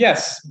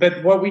 yes,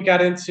 but what we got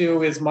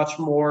into is much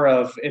more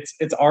of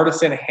it's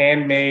artisan,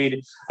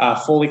 handmade,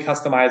 fully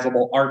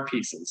customizable art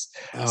pieces.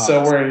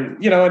 So we're,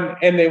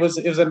 and it was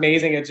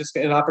amazing. It's just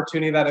an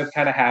opportunity that had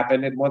kind of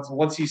happened. And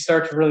once you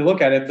start to really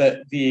look at it,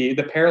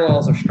 the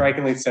parallels are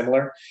strikingly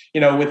similar.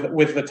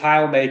 With the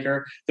tile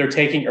maker, they're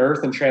taking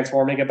earth and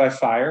transforming it by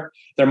fire.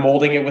 They're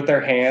molding it with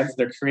their hands.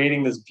 They're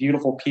creating this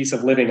beautiful piece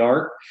of living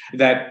art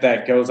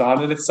that goes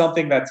on. And it's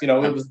something that's,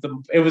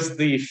 it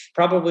was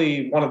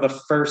probably one of the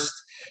first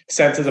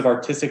senses of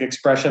artistic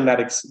expression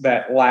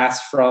that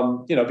lasts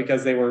from,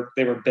 because they were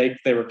baked,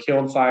 they were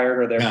kiln fired,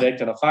 or they're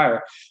baked in a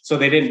fire. So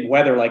they didn't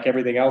weather like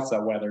everything else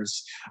that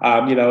weathers.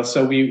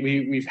 So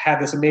we've had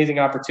this amazing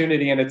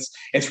opportunity, and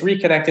it's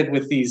reconnected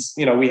with these,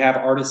 we have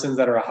artisans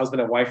that are a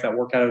husband and wife that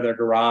work out of their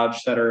garage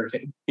that are,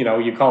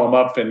 you call them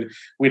up and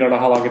we don't know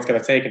how long it's going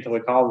to take until we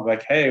call them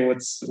like, hey, what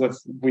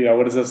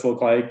does this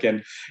look like?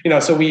 And,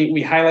 so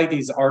we highlight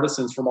these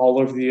artisans from all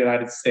over the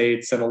United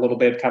States and a little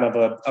bit kind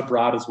of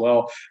abroad as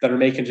well that are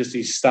making making just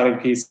these stunning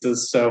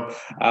pieces. So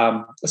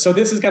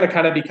this is going to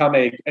kind of become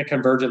a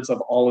convergence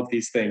of all of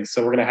these things.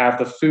 So we're going to have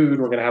the food,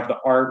 we're going to have the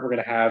art, we're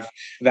going to have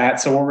that.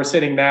 So where we're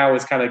sitting now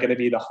is kind of going to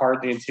be the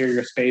heart, the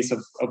interior space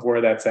of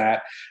where that's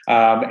at.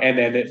 And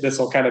then this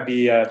will kind of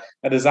be a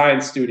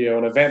design studio,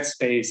 an event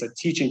space, a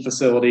teaching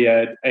facility,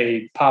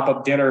 a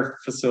pop-up dinner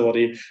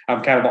facility,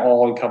 kind of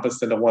all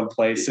encompassed into one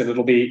place. And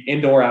it'll be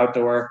indoor,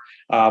 outdoor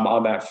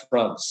on that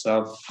front.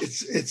 So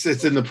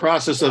it's in the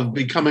process of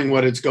becoming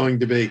what it's going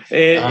to be.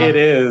 It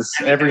is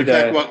every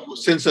day. Fact,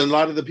 since a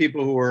lot of the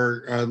people who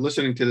are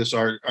listening to this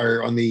are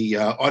on the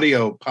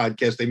audio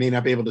podcast, they may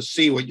not be able to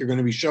see what you're going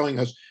to be showing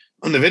us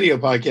on the video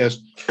podcast.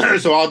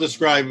 So I'll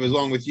describe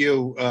along with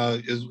you,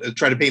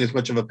 try to paint as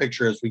much of a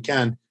picture as we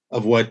can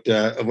of what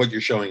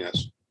you're showing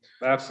us.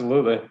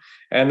 Absolutely.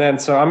 And then,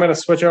 so I'm going to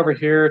switch over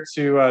here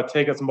to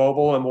take us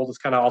mobile, and we'll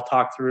just kind of all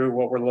talk through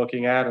what we're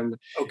looking at and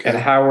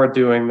how we're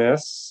doing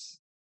this.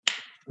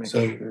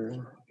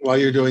 While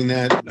you're doing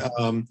that,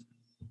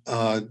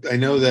 I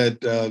know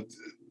that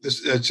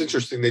it's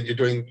interesting that you're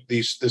doing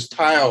this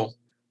tile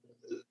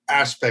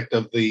aspect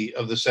of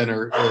the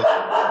center.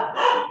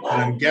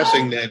 And I'm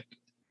guessing that,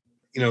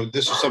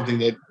 this is something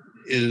that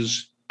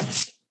is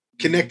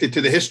connected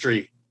to the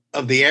history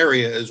of the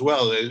area as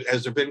well.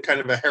 Has there been kind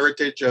of a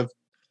heritage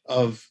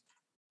of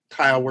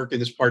tile work in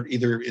this part,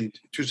 either in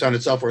Tucson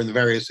itself or in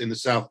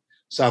the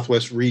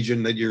southwest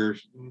region that you're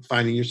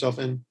finding yourself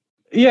in?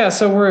 Yeah,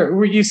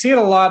 so you see it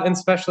a lot, and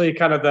especially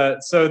kind of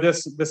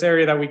this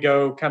area that we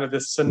go, kind of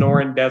this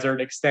Sonoran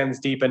Desert extends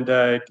deep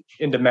into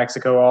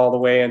Mexico all the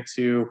way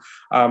into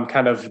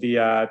kind of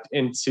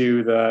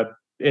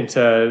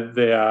into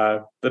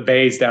the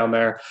bays down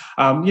there.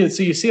 So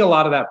you see a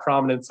lot of that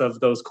prominence of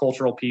those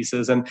cultural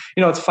pieces, and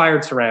it's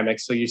fired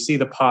ceramics. So you see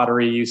the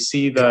pottery, you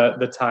see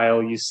the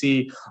tile, you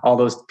see all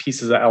those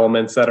pieces of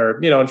elements that are,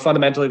 and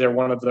fundamentally they're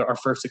one of our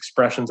first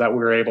expressions that we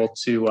were able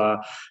to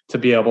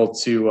be able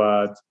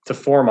to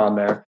form on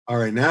there. All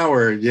right, now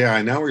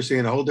we're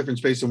seeing a whole different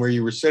space than where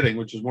you were sitting,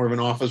 which is more of an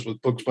office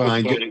with books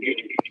behind you.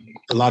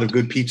 A lot of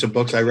good pizza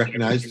books I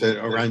recognized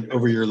that around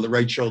over your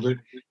right shoulder.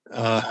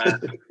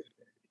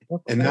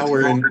 And now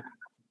we're in,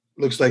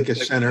 looks like a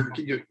center.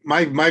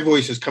 My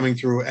voice is coming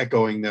through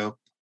echoing though.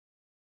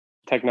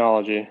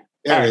 Technology.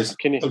 There it is.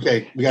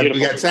 Okay, we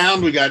got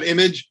sound, we got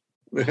image.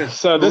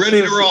 So we're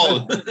ready to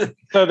roll.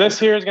 So this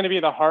here is going to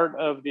be the heart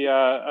of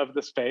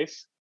the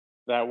space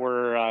that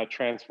we're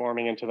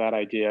transforming into that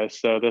idea.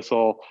 So this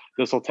will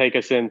take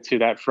us into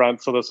that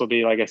front. So this will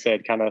be, like I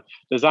said, kind of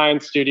design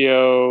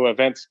studio,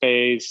 event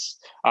space,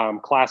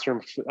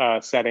 classroom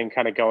setting,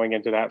 kind of going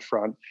into that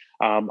front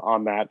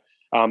on that.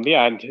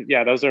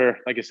 Those are,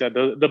 like I said,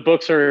 the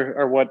books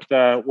are what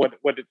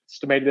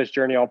made this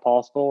journey all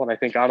possible. And I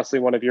think honestly,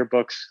 one of your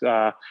books,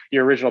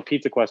 your original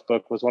Pizza Quest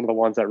book, was one of the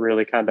ones that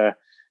really kind of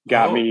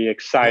got me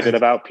excited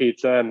about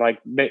pizza, and like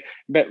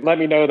let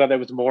me know that there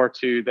was more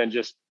to than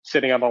just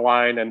sitting on the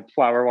line and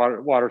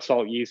flour, water,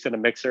 salt, yeast in a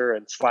mixer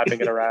and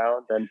slapping it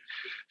around. And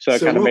so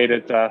it kind of made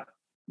it.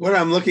 What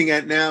I'm looking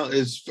at now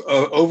is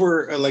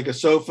over like a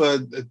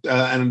sofa,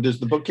 and there's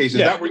the bookcase. Is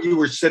that where you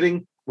were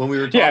sitting when we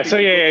were talking? Yeah. So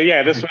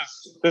yeah.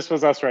 This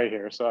was us right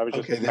here. So I was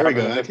just there we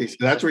go. Okay, so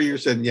that's where you were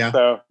sitting. Yeah.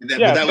 So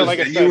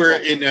you were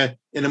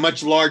in a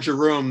much larger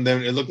room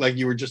than it looked like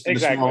you were just in a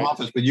small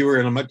office, but you were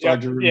in a much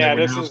larger room. Yeah,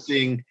 that we're now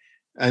seeing.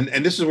 And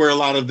this is where a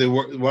lot of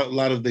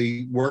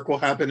the work will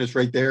happen. Is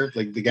right there,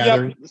 like the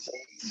gathering. Yep.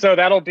 So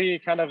that'll be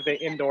kind of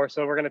the indoor.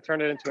 So we're going to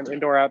turn it into an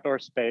indoor-outdoor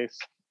space.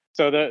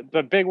 So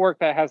the big work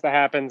that has to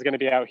happen is going to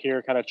be out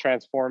here, kind of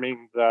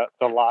transforming the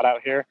lot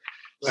out here.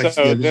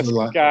 So this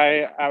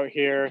guy out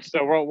here.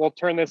 So we'll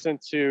turn this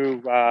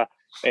into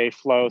a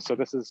flow. So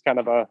this is kind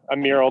of a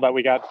mural that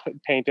we got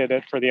painted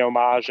for the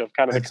homage of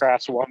kind of the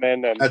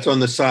craftswoman. And that's on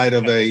the side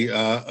of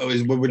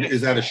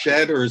is that a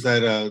shed or is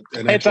that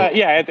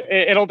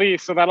it'll be,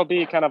 so that'll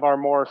be kind of our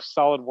more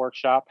solid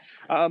workshop.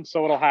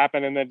 So it'll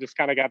happen, and then just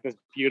kind of got this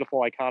beautiful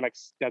iconic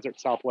desert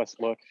Southwest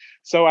look.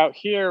 So out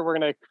here, we're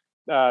going to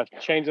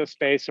change the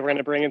space. So we're going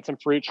to bring in some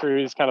fruit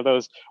trees, kind of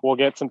those. We'll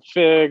get some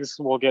figs,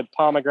 we'll get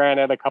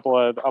pomegranate,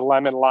 a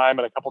lemon, lime,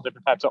 and a couple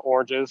different types of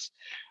oranges.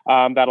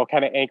 That'll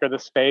kind of anchor the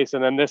space.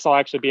 And then this will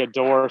actually be a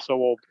door.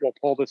 So we'll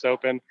pull this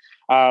open.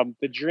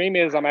 The dream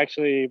is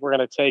we're going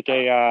to take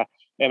an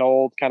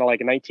old kind of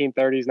like a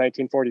 1930s,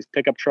 1940s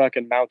pickup truck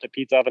and mount a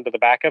pizza oven to the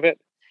back of it.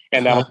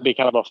 And that'll be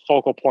kind of a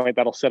focal point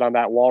that'll sit on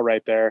that wall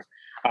right there.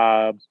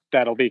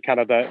 That'll be kind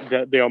of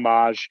the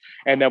homage.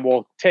 And then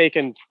we'll take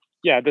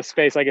this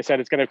space, like I said,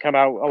 it's going to come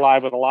out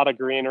alive with a lot of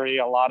greenery,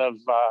 a lot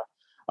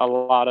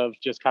of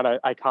just kind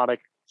of iconic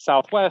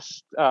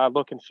Southwest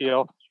look and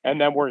feel. And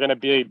then we're going to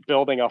be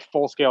building a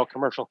full-scale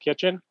commercial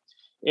kitchen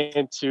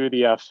into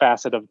the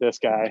facet of this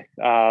guy.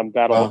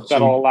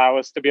 That'll allow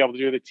us to be able to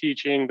do the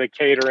teaching, the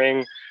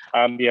catering,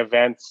 the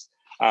events.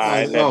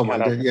 My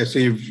God! Yeah, so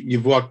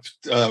you've walked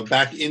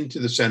back into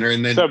the center,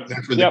 and then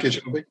that's where the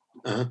kitchen will be.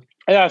 Uh-huh.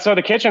 Yeah, so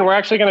the kitchen we're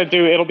actually going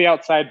to it'll be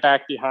outside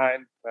back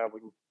behind.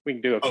 We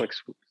can do a quick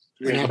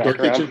an outdoor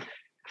kitchen.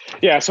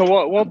 Yeah,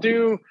 so we'll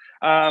do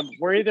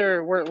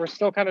We're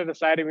still kind of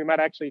deciding. We might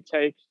actually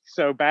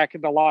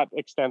the lot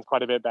extends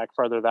quite a bit back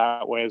further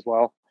that way as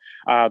well.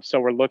 So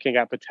we're looking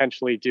at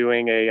potentially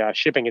doing a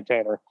shipping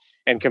container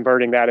and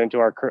converting that into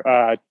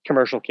our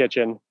commercial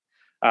kitchen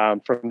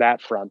from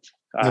that front.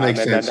 That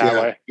makes sense.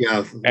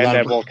 Yeah. And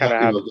then we'll kind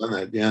of have done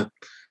that. Yeah.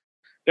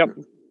 Yep.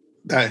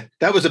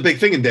 That was a big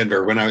thing in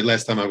Denver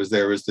last time I was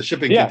there, was the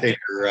shipping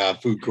container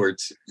food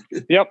courts.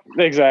 Yep,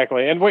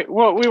 exactly. And we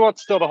won't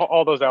steal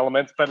all those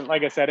elements, but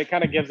like I said, it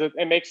kind of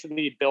it makes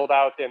the build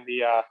out and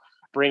the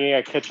bringing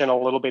a kitchen a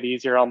little bit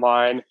easier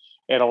online.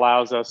 It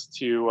allows us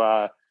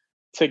to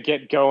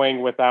get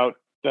going without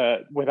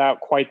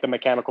quite the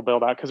mechanical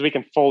build out, because we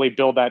can fully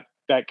build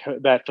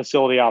that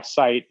facility off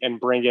site and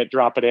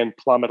drop it in,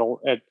 plug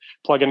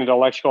it into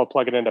electrical,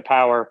 plug it into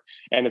power,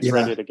 and it's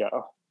ready to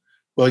go.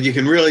 Well, you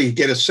can really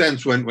get a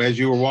sense as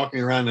you were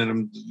walking around,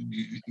 and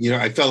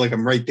I felt like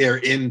I'm right there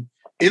in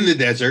the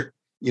desert,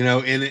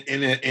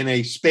 in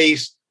a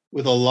space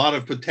with a lot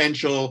of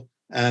potential,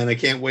 and I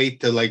can't wait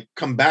to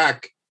come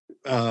back,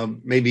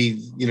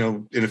 maybe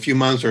in a few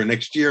months or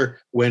next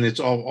year when it's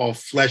all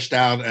fleshed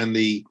out and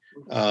the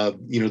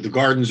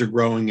gardens are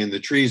growing and the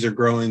trees are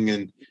growing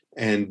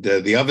and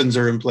the ovens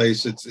are in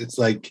place. It's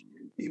like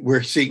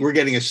we're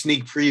getting a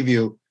sneak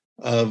preview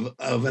of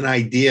an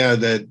idea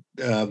that.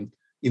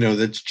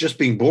 That's just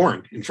being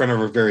born in front of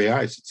our very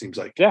eyes, it seems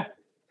like. Yeah.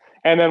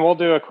 And then we'll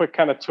do a quick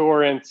kind of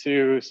tour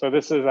so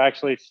this is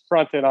actually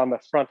fronted on the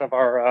front of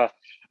our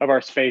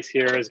space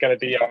here is going to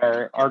be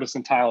our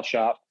artisan tile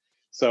shop.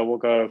 So we'll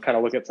go kind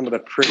of look at some of the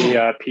pretty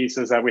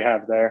pieces that we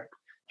have there.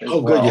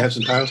 Oh, good. You have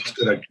some tiles?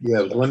 Good.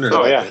 I was wondering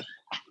about that.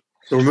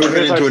 So we're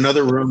moving into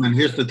another room, and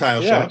here's the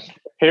tile shop.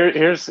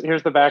 Here's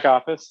the back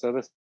office. So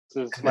this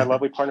is my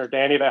lovely partner,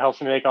 Danny, that helps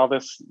me make all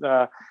this.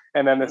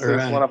 And then this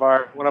is one of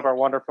our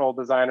wonderful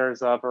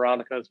designers,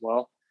 Veronica, as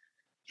well.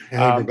 Hey,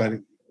 everybody.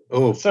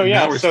 These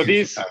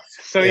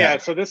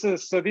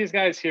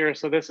guys here.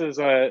 So this is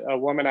a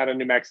woman out of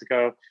New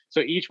Mexico. So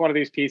each one of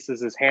these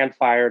pieces is hand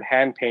fired,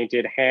 hand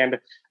painted, hand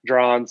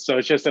drawn. So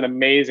it's just an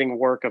amazing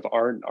work of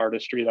art and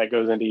artistry that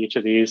goes into each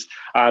of these.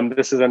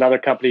 This is another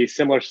company,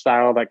 similar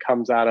style, that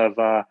comes out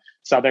of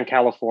Southern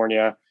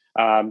California.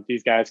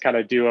 These guys kind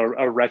of do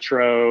a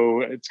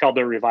retro, it's called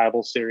the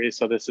Revival series.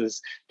 So this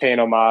is paying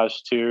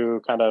homage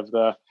to kind of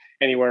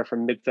anywhere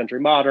from mid-century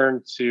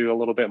modern to a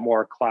little bit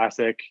more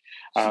classic.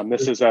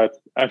 This is a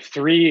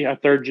three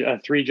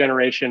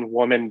generation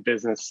woman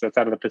business that's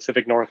out of the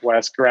Pacific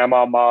Northwest.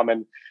 Grandma, mom,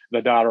 and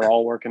the daughter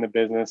all work in the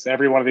business.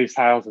 Every one of these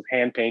tiles is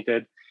hand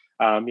painted,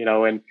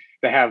 and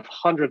they have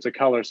hundreds of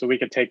colors. So we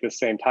could take this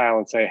same tile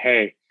and say,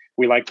 hey,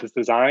 we like this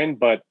design,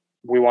 but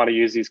we want to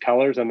use these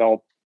colors, and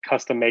they'll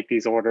custom make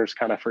these orders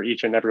kind of for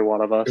each and every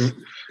one of us.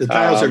 The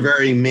tiles are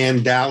very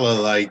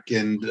mandala like,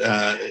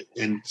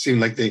 and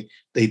seem like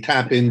they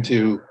tap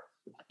into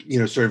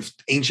sort of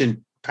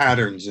ancient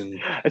patterns. And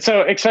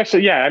so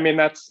especially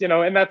that's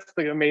and that's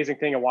the amazing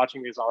thing of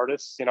watching these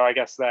artists. I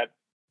guess that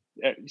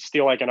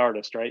steal like an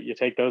artist, right? You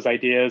take those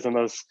ideas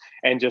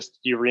and just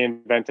you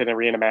reinvent it and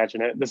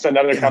reimagine it. This is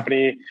another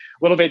company, a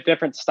little bit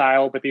different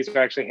style, but these are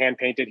actually hand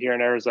painted here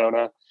in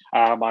Arizona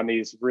on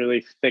these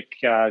really thick.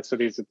 So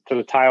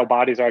the tile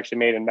bodies are actually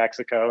made in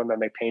Mexico, and then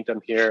they paint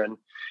them here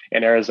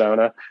in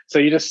Arizona. So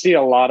you just see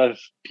a lot of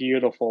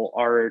beautiful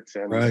art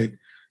and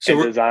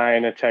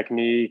design and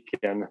technique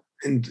and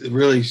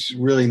really,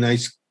 really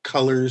nice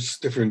colors,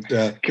 different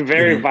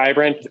very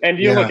vibrant. And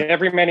you look at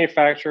every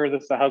manufacturer,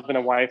 this is a husband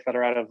and wife that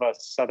are out of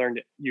southern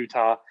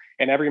Utah,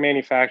 and every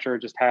manufacturer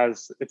just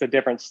it's a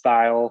different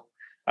style,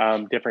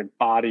 different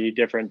body,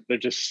 there's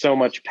just so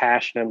much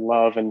passion and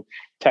love and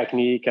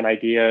technique and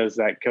ideas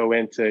that go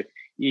into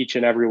each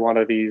and every one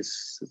of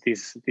these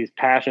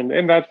passion.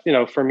 And that's,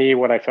 for me,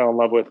 what I fell in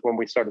love with when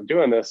we started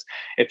doing this,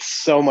 it's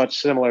so much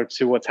similar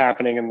to what's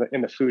happening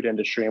in the food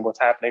industry and what's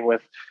happening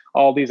with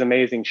all these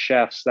amazing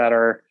chefs that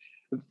are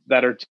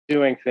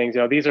doing things.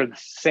 These are the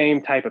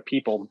same type of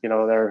people.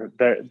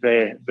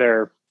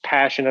 They're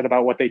passionate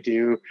about what they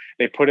do.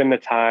 They put in the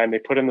time, they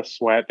put in the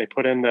sweat, they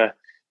put in the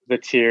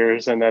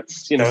tears, and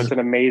that's it's an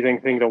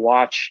amazing thing to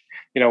watch.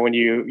 When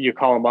you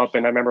call them up,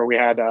 and I remember we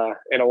had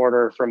an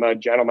order from a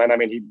gentleman. I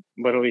mean,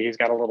 he's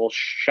got a little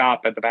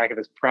shop at the back of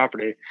his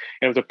property, and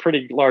it was a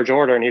pretty large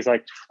order. And he's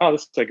like, "Oh,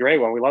 this is a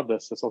great one. We love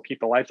this. This will keep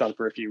the lights on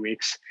for a few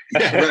weeks."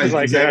 Yeah, right,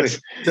 like,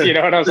 exactly. and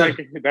I was like,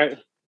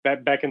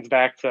 that beckons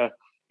back to.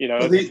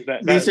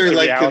 These are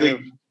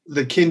like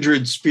the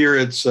kindred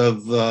spirits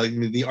of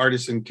the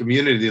artisan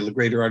community, the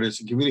greater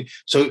artisan community.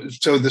 So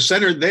the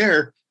center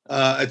there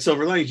at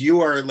Silver Linings,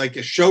 you are like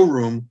a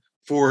showroom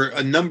for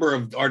a number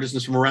of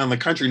artisans from around the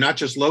country, not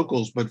just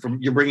locals, but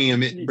you're bringing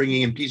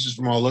in pieces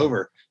from all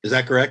over. Is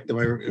that correct?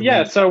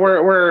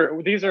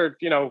 So these are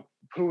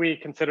who we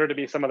consider to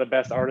be some of the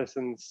best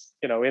artisans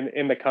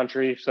in the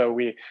country. So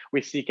we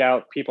seek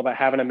out people that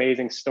have an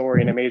amazing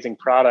story and amazing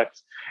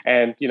product,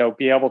 and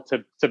be able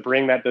to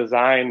bring that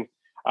design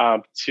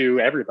to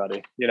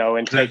everybody,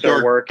 and take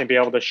their work and be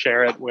able to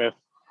share it with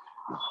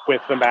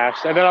the match.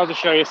 And then I'll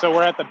just show you. So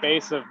we're at the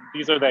base of,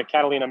 these are the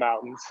Catalina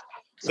Mountains.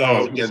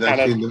 So yeah, just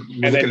kind of,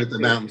 we're looking at the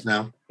mountains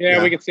now.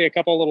 Yeah, we can see a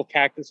couple of little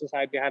cactuses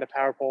hide behind a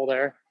power pole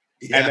there.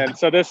 Yeah. And then,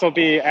 so this will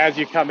be, as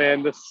you come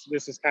in, this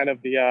is kind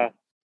of the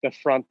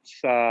front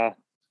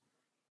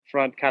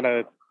kind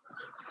of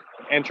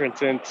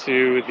entrance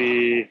into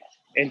the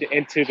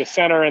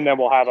center, and then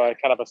we'll have a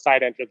kind of a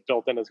side entrance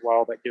built in as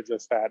well that gives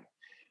us that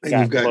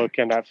look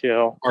and that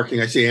feel. Parking,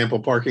 I see ample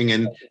parking.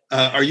 And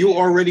are you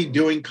already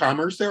doing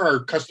commerce there? Are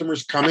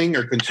customers coming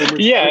or consumers?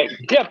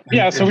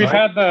 Yeah, So we've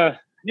had the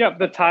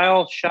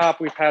tile shop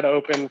we've had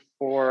open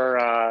for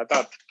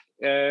about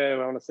I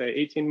want to say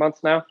 18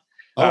 months now.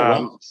 Oh,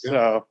 wow.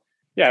 So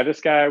yeah,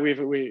 this guy we've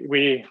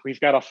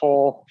got a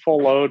full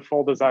load,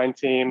 full design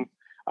team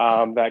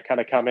that kind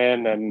of come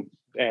in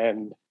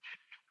and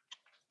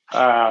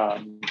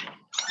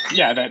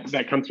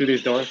that come through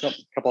these doors. A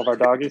couple of our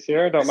doggies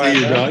here. Don't mind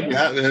your dog.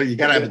 Yeah, you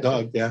gotta have a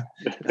dog. Yeah.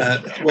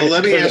 Well,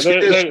 let me ask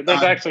you this.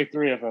 There's actually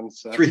 3 of them.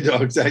 So. 3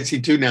 dogs. I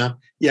see 2 now.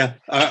 Yeah.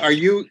 Are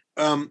you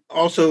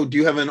also? Do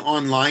you have an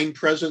online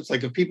presence?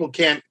 Like, if people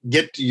can't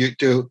get to you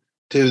to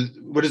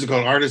what is it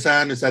called?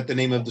 Artisan? Is that the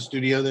name of the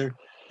studio there?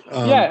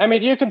 Yeah, I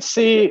mean, you can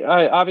see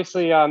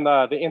obviously on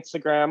the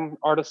Instagram,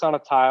 Artisana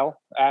Tile,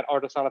 at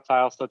Artisana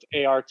Tile. So it's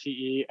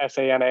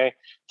ARTESANA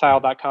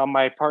tile.com.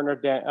 My partner,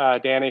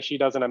 Danny, she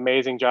does an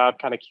amazing job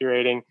kind of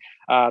curating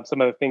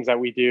some of the things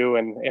that we do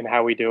and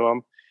how we do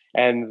them.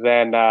 And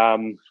then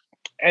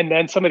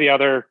some of the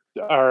other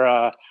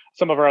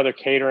some of our other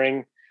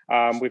catering.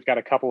 We've got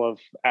a couple of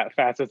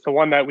facets. The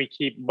one that we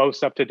keep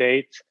most up to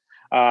date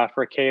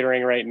for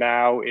catering right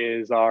now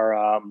is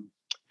our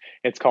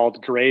it's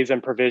called Graze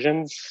and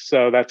Provisions.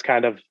 So that's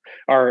kind of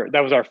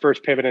that was our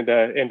first pivot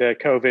into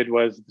COVID,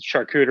 was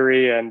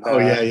charcuterie. And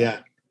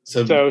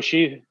So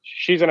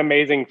she's an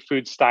amazing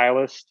food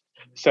stylist.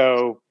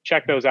 So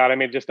check those out. I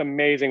mean, just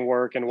amazing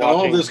work. And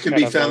all this can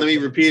be found. Let me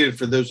repeat it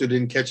for those who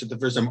didn't catch it the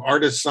first time.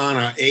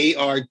 Artisana,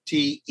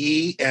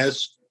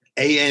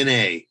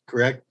 ARTESANA,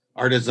 correct?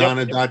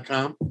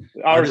 Artisana.com.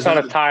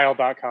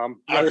 Artisanatile.com.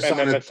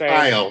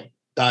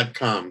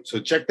 Artisanatile.com. So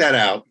check that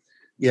out.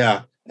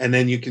 Yeah. And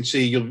then you can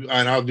see and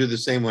I'll do the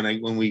same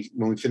when we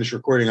finish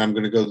recording. I'm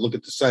going to go look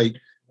at the site,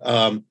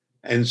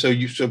 and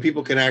so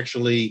people can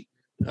actually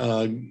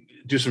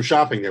do some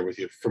shopping there with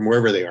you from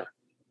wherever they are.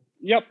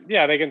 Yep,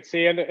 yeah, they can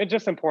see, and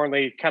just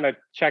importantly, kind of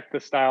check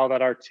the style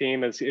that our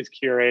team is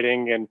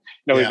curating, and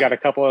we've got a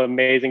couple of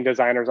amazing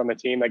designers on the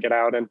team that get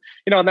out, and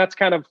and that's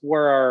kind of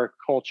where our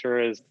culture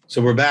is.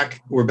 So we're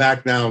back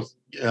now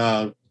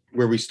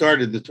where we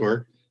started the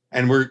tour,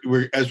 and we're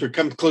as we're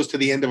coming close to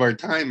the end of our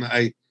time.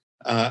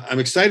 I'm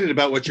excited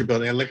about what you're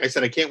building. And like I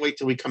said, I can't wait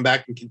till we come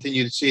back and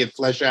continue to see it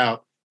flesh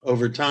out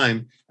over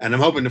time. And I'm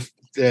hoping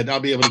that I'll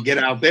be able to get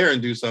out there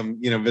and do some,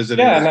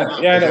 visiting.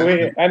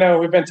 I know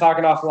we've been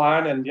talking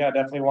offline, and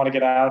definitely want to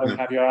get out and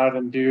have you out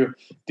and do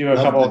a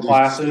couple of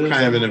classes. Some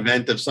kind of an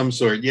event of some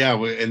sort. Yeah.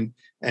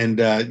 And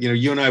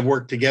you and I have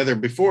worked together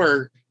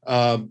before,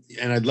 and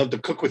I'd love to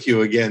cook with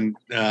you again.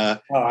 I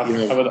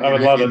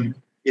would love it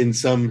in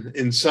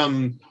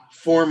some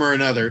form or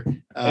another.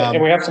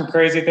 And we have some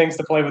crazy things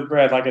to play with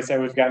bread. Like I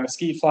said, we've got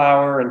mesquite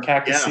flour and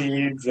cactus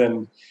seeds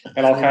and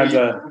all kinds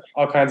of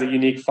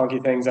unique, funky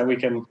things that we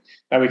can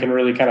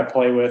really kind of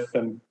play with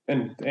and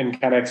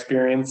kind of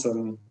experience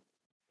and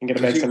get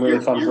to make some really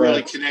fun bread. You're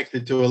really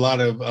connected to a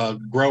lot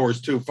of growers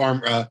too,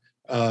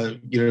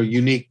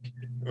 unique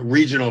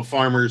regional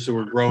farmers who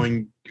are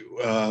growing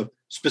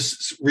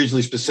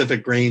regionally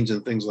specific grains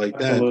and things like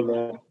that.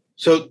 Absolutely.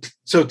 So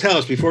tell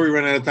us, before we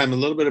run out of time, a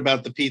little bit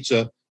about the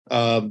pizza.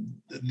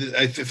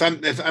 If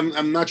I'm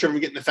not sure if I'm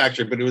getting the fact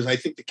right, but it was, I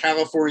think, the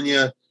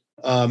California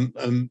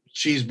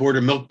cheese board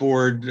or milk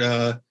board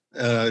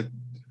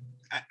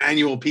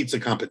annual pizza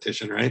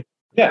competition, right?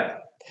 Yeah.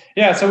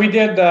 So we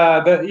did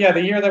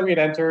the year that we had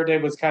entered.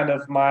 It was kind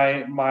of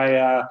my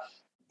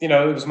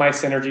it was my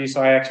synergy.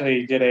 So I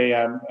actually did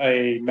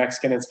a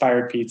Mexican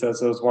inspired pizza.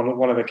 So it was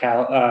one of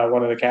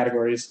the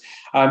categories.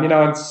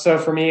 And so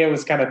for me, it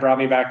was kind of brought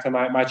me back to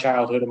my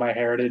childhood and my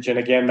heritage. And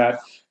again, that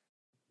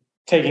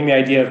taking the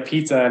idea of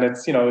pizza, and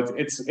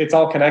it's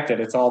all connected,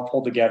 it's all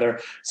pulled together.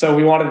 So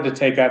we wanted to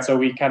take that. So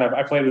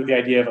I played with the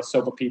idea of a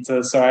sopa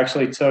pizza. So I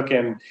actually took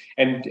and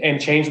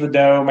changed the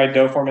dough, my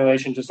dough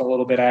formulation just a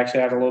little bit. I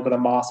actually added a little bit of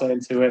masa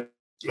into it.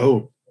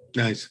 Oh,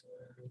 nice.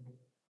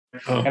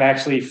 And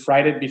actually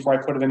fried it before I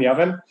put it in the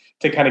oven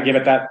to kind of give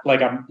it that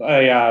like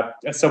a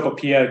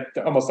sopapilla,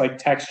 almost like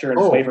texture and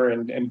flavor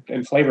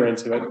and flavor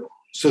into it.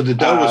 So the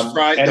dough was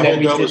fried. The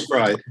whole dough was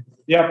fried.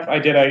 Yep, I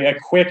did a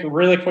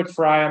really quick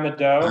fry on the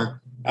dough,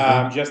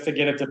 just to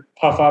get it to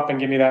puff up and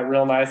give me that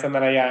real nice. And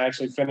then I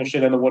actually finished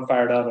it in the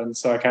wood-fired oven.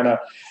 So I kind of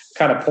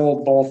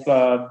pulled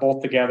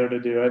both together to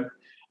do it.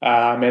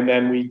 And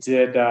then we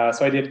did. So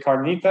I did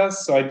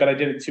carnitas. But I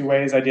did it 2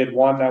 ways. I did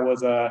one that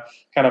was a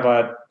kind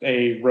of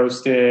a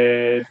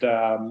roasted,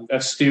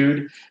 a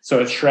stewed. So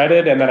it's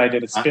shredded, and then I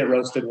did a spit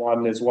roasted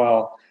one as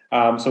well.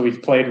 So we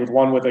played with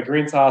one with a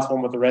green sauce,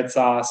 one with the red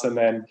sauce, and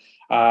then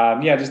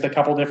just a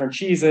couple different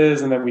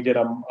cheeses, and then we did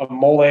a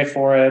mole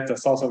for it, a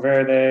salsa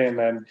verde, and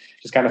then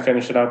just kind of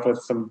finished it up with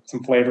some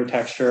flavor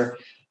texture.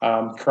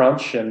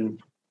 crunch, and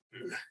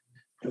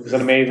it was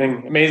an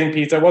amazing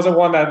pizza. It wasn't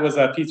one that was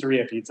a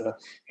pizzeria pizza.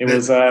 It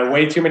was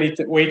way too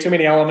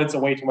many elements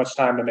and way too much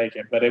time to make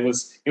it. But it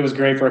was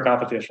great for a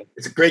competition.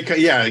 It's a great,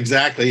 yeah,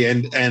 exactly.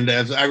 And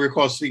as I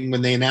recall seeing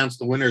when they announced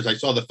the winners, I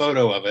saw the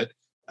photo of it,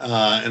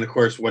 and of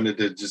course wanted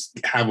to just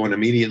have one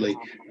immediately.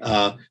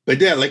 But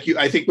yeah,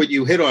 I think what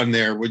you hit on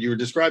there, what you were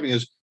describing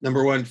is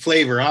number one,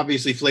 flavor.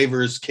 Obviously,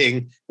 flavor is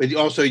king, but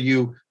also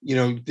you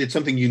did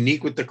something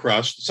unique with the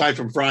crust, aside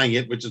from frying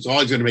it, which is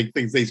always going to make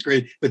things taste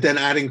great. But then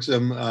adding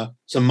some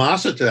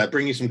masa to that,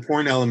 bringing some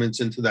corn elements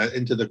into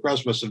the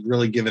crust must have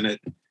really given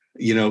it,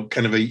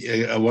 kind of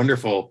a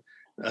wonderful,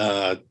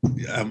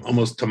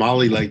 almost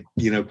tamale-like,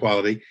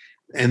 quality.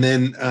 And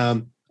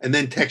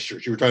then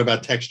textures. You were talking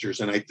about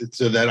textures, and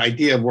so that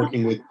idea of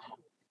working with.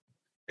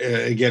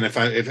 Again, if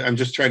I'm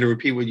just trying to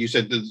repeat what you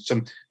said,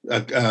 some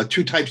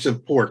two types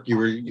of pork. You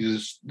were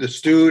the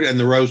stewed and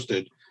the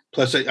roasted.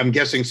 Plus, I'm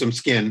guessing some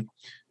skin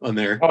on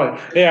there.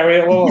 Oh yeah, we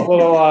had a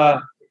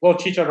little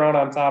chicharron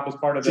on top as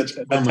part of the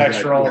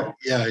textural.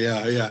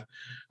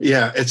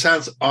 Yeah. It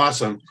sounds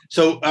awesome.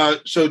 So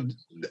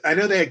I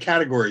know they had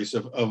categories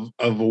of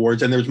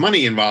awards, and there was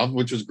money involved,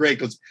 which was great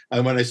because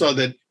when I saw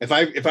that, if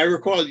I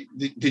recall,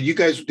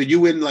 did you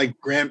win like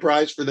grand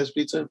prize for this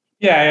pizza?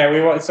 Yeah, we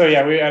won. So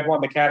yeah, we had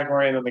won the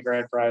category and then the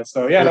grand prize.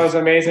 So yeah, that was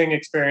an amazing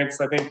experience.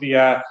 I think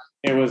I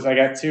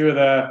got two of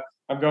the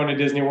I'm going to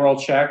Disney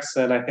World checks,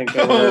 and I think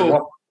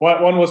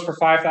one was for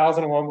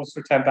 5,000 and one was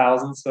for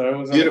 10,000. So it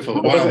was beautiful.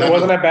 It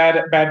wasn't a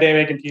bad day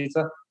making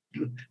pizza.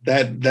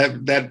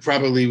 That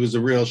probably was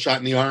a real shot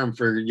in the arm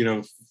for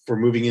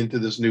moving into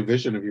this new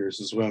vision of yours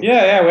as well.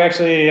 Yeah. We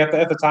actually at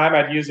the time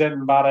I'd used it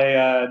and bought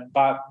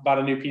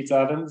a new pizza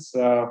oven.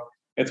 So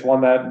it's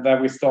one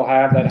that we still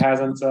have that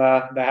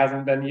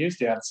hasn't been used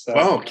yet. So.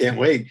 Oh, can't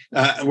wait.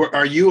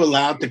 Are you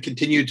allowed to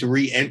continue to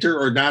re-enter,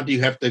 or now do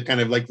you have to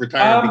kind of like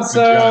retire?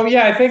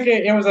 I think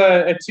it was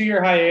a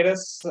 2-year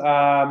hiatus.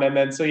 And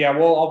then,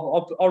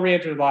 I'll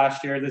re-enter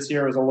last year. This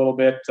year was a little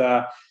bit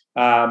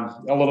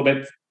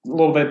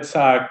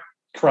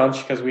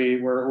crunch because we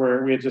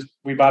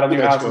bought a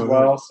new house as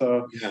well.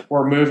 So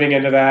we're moving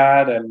into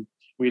that, and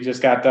we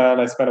just got done.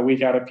 I spent a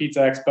week out at Pizza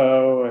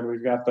Expo, and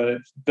we've got the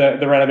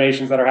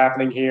renovations that are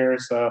happening here.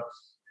 So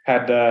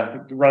had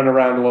to run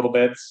around a little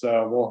bit.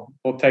 So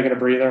we'll take it a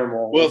breather, and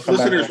we'll if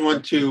listeners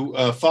want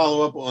to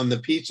follow up on the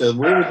pizza,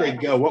 where would they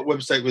go? What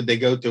website would they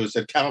go to? Is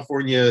it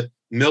California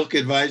Milk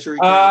Advisory?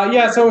 So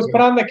it was put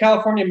on the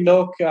California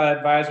Milk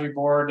Advisory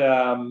Board.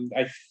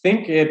 I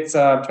think it's.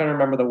 I'm trying to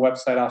remember the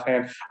website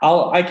offhand.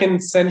 I can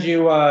send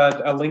you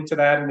a link to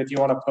that, and if you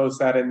want to post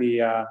that in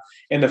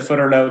the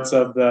footer notes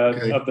of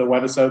the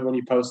webisode when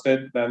you post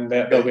it, then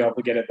they'll be able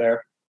to get it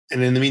there.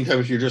 And in the meantime,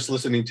 if you're just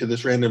listening to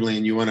this randomly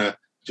and you want to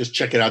just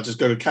check it out, just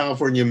go to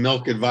California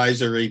Milk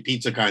Advisory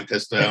Pizza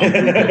Contest,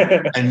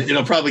 and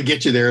it'll probably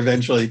get you there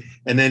eventually.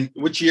 And then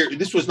which year?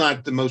 This was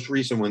not the most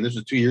recent one. This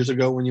was 2 years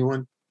ago when you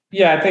won.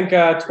 Yeah, I think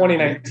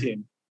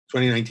 2019.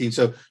 2019.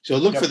 So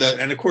look for that.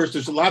 And of course,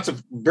 there's lots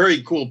of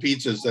very cool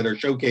pizzas that are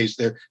showcased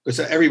there because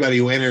everybody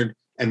who entered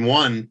and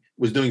won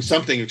was doing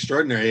something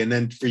extraordinary. And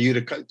then for you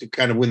to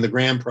kind of win the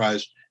grand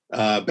prize,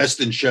 best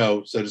in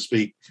show, so to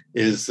speak,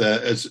 is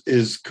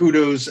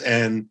kudos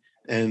and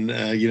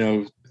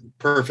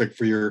perfect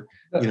for your,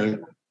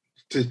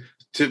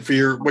 for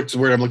your, what's the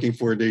word I'm looking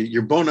for?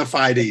 Your bona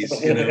fides.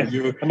 I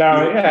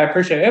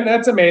appreciate it. And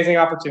that's an amazing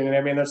opportunity.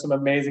 I mean, there's some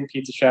amazing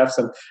pizza chefs,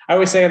 and I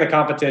always say in the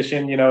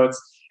competition,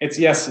 it's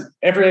yes,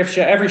 every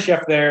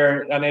chef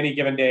there on any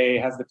given day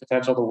has the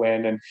potential to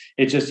win, and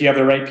it's just you have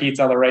the right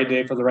pizza on the right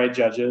day for the right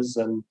judges,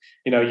 and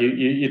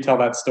you tell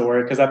that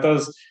story because at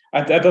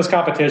those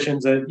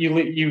competitions that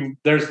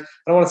there's I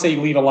don't want to say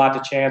you leave a lot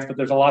to chance, but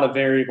there's a lot of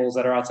variables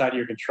that are outside of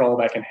your control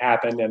that can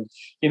happen, and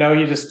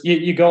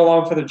you go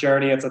along for the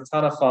journey. It's a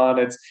ton of fun.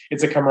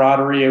 It's a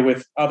camaraderie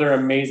with other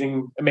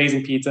amazing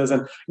pizzas,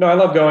 and I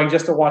love going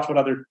just to watch what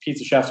other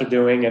pizza chefs are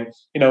doing, and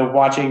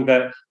watching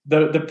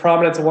the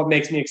prominence of what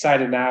makes me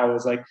excited now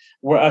is like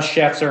where us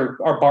chefs are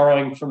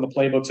borrowing from the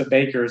playbooks of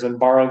bakers and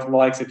borrowing from the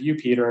likes of you,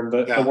 Peter, and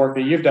the work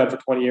that you've done for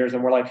 20 years.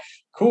 And we're like,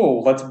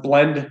 cool, let's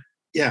blend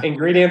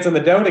ingredients in the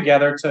dough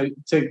together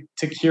to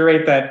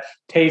curate that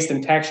taste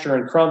and texture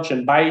and crunch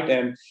and bite.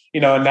 And,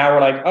 and now we're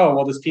like, oh,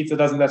 well, this pizza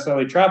doesn't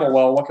necessarily travel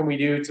well. What can we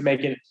do to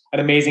make it an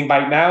amazing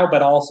bite now,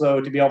 but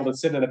also to be able to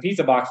sit in a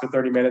pizza box for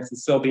 30 minutes and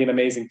still be an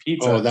amazing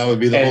pizza? Oh, that would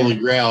be the holy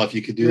grail if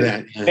you could do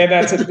that. Yeah. And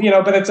that's,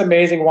 but it's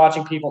amazing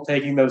watching people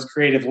taking those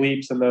creative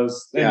leaps and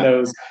those,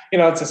 it's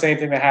the same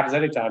thing that happens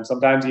anytime.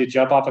 Sometimes you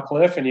jump off a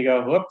cliff and you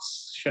go,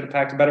 whoops, should have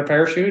packed a better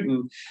parachute,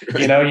 and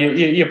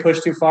you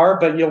push too far,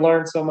 but you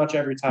learn so much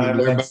every time.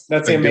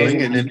 That's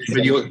amazing.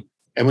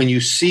 And when you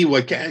see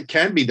what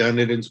can be done,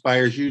 it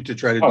inspires you to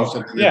try to do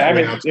something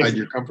that's outside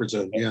your comfort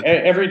zone. Yeah,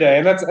 every day,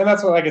 and that's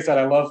what, like I said,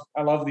 I love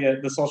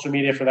the social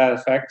media for that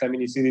effect. I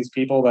mean, you see these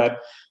people that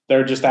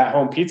they're just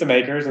at-home pizza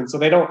makers, and so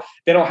they don't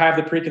have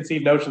the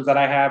preconceived notions that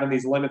I have and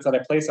these limits that I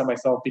place on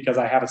myself because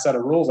I have a set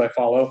of rules I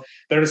follow.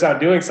 They're just out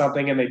doing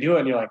something and they do it,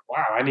 and you're like,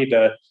 wow, I need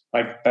to,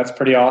 like, that's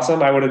pretty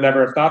awesome. I would have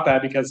never have thought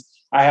that because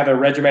I have a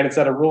regimented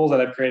set of rules that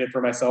I've created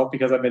for myself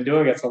because I've been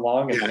doing it so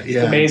long. And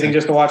it's amazing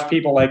just to watch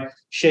people like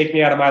shake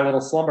me out of my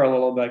little slumber a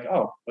little and be like,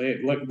 oh,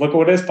 wait, look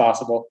what is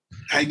possible.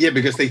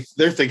 Because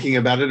they're thinking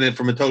about it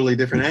from a totally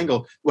different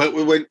angle.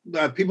 What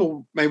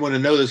people may want to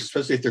know this,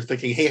 especially if they're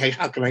thinking, hey,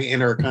 how can I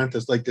enter a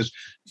contest like this?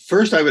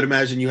 First, I would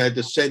imagine you had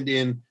to send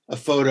in a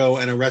photo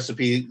and a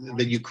recipe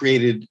that you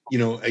created,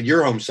 at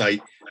your home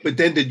site. But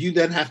then did you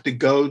then have to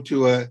go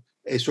to a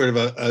sort of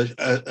a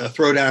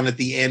throwdown at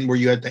the end where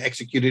you had to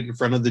execute it in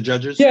front of the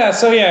judges? Yeah.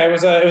 So it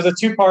was a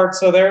 2-part.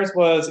 So theirs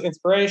was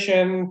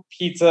inspiration,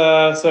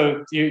 pizza.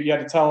 So you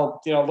had to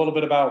tell, a little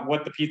bit about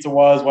what the pizza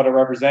was, what it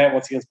represented,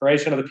 what's the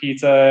inspiration of the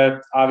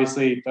pizza,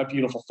 obviously a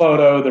beautiful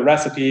photo, the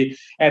recipe.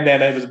 And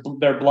then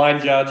they're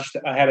blind judged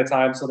ahead of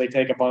time. So they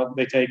take 6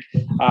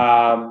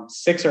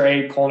 or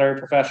 8 culinary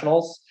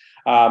professionals,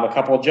 a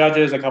couple of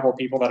judges, a couple of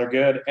people that are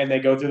good, and they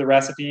go through the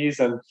recipes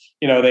and,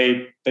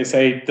 they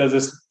say,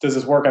 does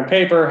this work on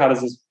paper? How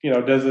does this,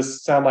 does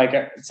this sound like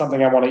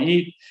something I want to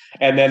eat?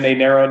 And then they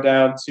narrow it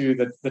down to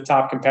the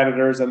top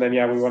competitors. And then,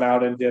 we went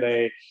out and did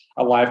a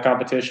live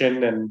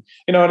competition, and,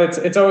 and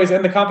it's always,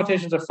 and the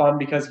competitions are fun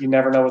because you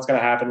never know what's going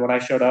to happen. When I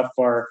showed up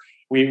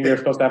we were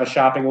supposed to have a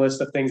shopping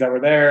list of things that were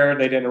there.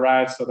 They didn't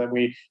arrive. So then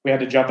we had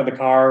to jump in the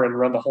car and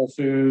run to Whole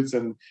Foods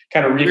and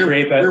kind of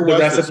recreate the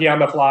recipe on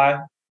the fly.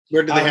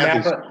 Where do they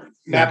have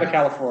Napa,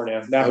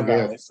 California, Napa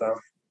Valley. So,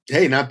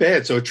 hey, not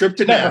bad. So a trip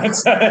to Napa,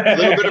 a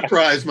little bit of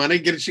prize money,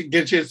 get a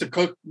chance to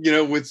cook,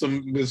 with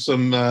some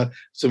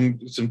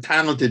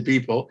talented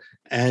people,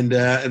 and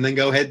then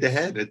go head to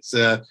head. It's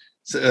for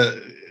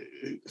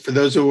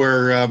those who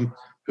are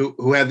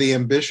who have the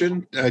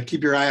ambition,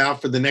 keep your eye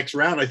out for the next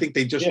round. I think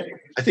they just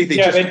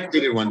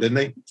completed one,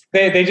 didn't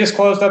they? They just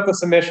closed up the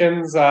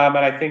submissions, and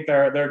I think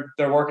they're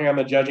working on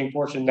the judging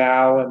portion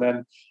now. And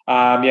then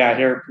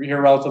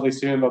here relatively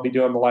soon they'll be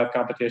doing the live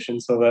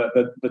competition. So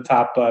the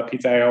top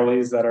pizza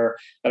aiolis that are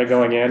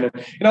going in, and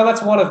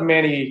that's one of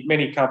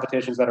many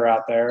competitions that are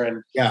out there.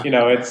 And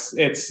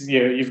it's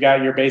you've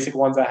got your basic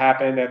ones that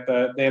happen at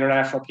the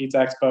International Pizza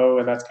Expo,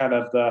 and that's kind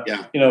of a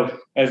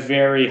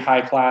very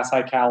high class,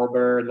 high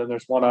caliber. And then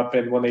there's one up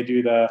in when they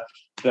do the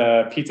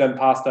pizza and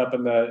pasta up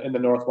in the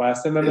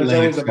Northwest, and then there's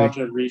always a bunch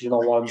of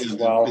regional ones as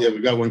well. Yeah,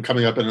 we've got one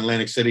coming up in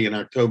Atlantic City in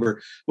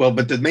October. Well,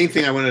 but the main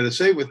thing I wanted to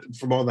say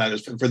from all that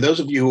is for those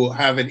of you who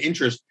have an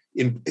interest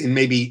in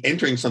maybe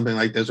entering something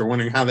like this or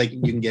wondering how you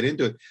can get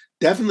into it,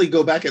 definitely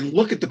go back and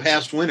look at the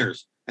past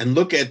winners and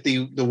look at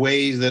the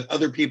ways that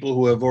other people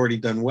who have already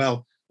done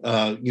well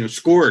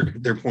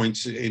scored their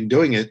points in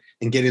doing it,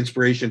 and get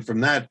inspiration from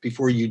that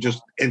before you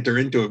just enter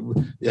into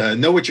it.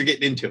 Know what you're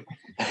getting into,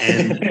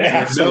 and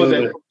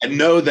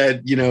know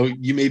that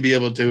you may be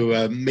able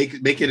to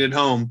make it at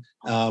home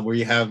where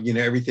you have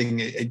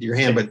everything at your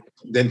hand. But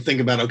then think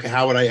about, okay,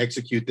 how would I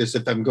execute this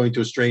if I'm going to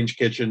a strange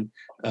kitchen,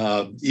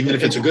 even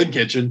if it's a good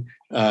kitchen,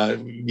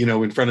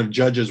 in front of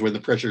judges where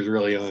the pressure is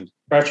really on.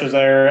 Pressure's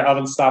there,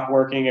 ovens stop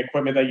working,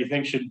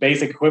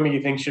 basic equipment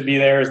you think should be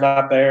there is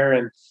not there,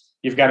 and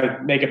you've got to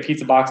make a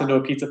pizza box into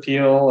a pizza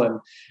peel, and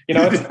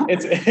it's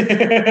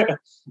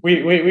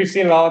we've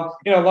seen it all.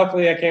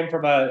 Luckily I came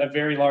from a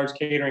very large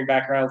catering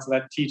background, so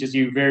that teaches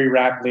you very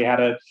rapidly how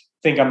to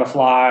think on the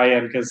fly,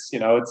 and because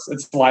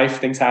it's life,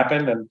 things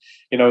happen, and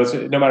it's,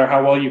 no matter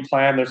how well you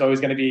plan, there's always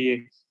going to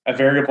be a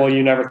variable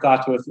you never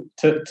thought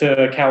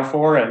to account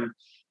for, and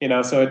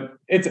so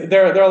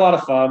they're a lot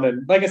of fun,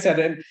 and like I said,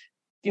 and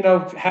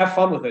have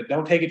fun with it.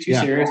 Don't take it too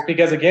serious,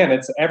 because again,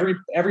 it's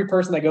every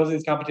person that goes to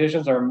these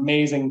competitions are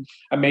amazing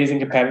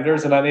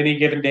competitors. And on any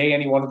given day,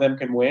 any one of them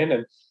can win.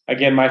 And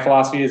again, my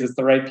philosophy is it's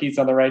the right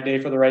pizza on the right day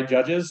for the right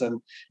judges.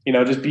 And,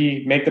 just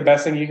make the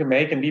best thing you can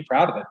make and be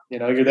proud of it.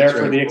 You're there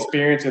for the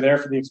experience. You're there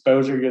for the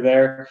exposure. You're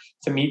there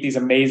to meet these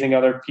amazing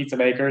other pizza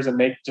makers and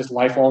make just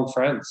lifelong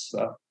friends.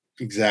 So.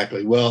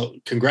 Exactly. Well,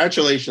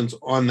 congratulations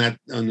on that,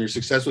 on your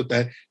success with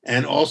that.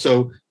 And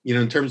also,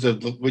 in terms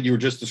of what you were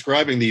just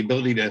describing, the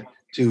ability to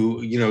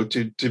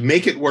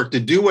make it work,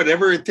 to do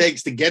whatever it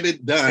takes to get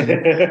it done,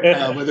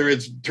 whether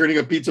it's turning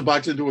a pizza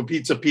box into a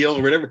pizza peel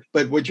or whatever.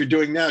 But what you're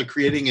doing now,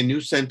 creating a new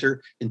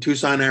center in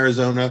Tucson,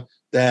 Arizona,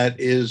 that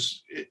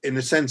is, in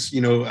a sense,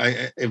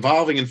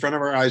 evolving in front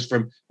of our eyes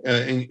from,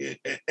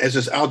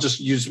 I'll just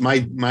use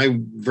my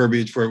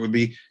verbiage for it would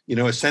be,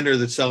 a center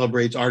that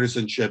celebrates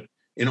artisanship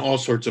in all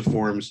sorts of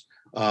forms,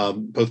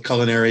 both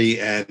culinary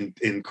and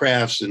in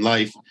crafts and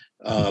life.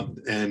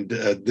 And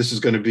this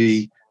is going to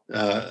be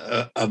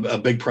a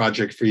big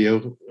project for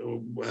you,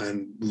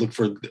 and look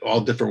for all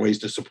different ways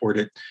to support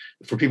it.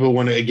 For people who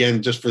want to,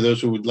 again, just for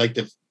those who would like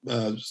to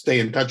stay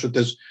in touch with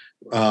this,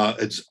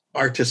 it's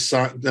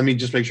Artisana. Let me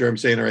just make sure I'm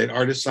saying it right.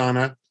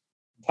 Artisana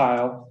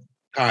Tile.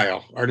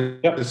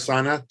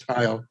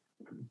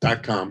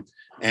 Artisanatile.com.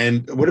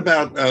 And what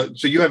about,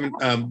 so you haven't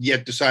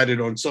yet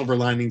decided on Silver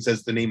Linings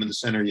as the name of the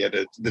center yet?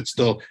 That's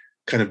still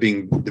kind of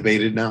being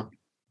debated now?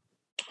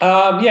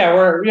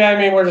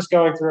 We're just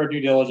going through our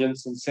due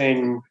diligence and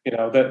seeing,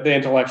 the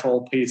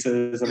intellectual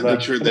pieces and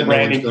the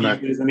branding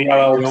pieces and the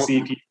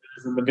LLC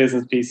pieces and the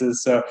business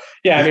pieces. So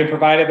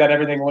provided that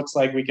everything looks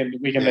like we can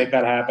make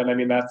that happen. I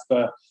mean, that's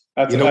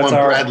you don't want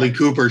Bradley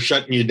Cooper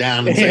shutting you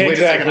down and saying,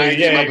 exactly.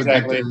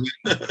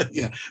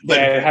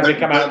 Have to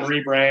come out and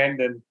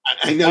rebrand. And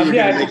I know you're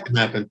going to make it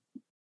happen.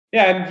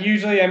 Yeah, and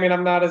usually,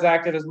 I'm not as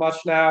active as much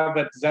now,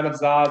 but Zen of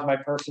Za is my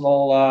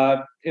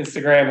personal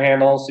Instagram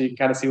handle, so you can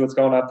kind of see what's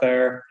going up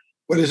there.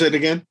 What is it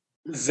again?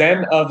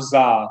 Zen of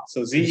Za,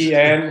 so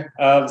Zen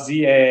of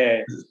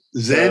Zaa.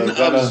 Zen of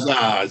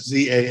Za,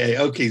 Zaa.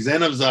 Okay,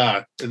 Zen of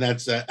Za, and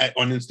that's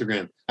on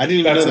Instagram. I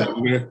didn't even know that.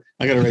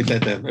 I got to write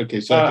that down.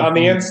 Okay, so on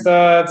the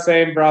Insta,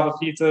 same Brava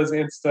Pizzas.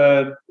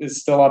 Insta is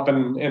still up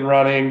and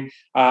running.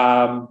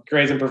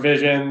 Grays and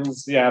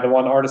Provisions, the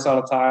one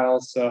Artisanal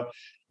Tiles. So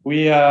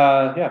we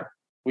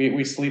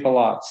sleep a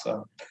lot.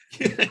 So.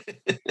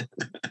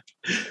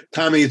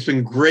 Tommy, it's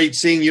been great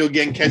seeing you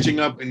again, catching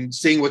up and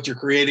seeing what you're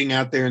creating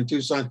out there in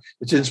Tucson.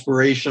 It's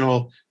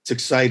inspirational. It's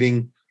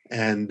exciting.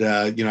 And,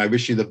 I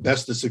wish you the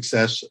best of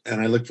success.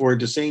 And I look forward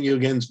to seeing you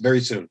again very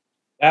soon.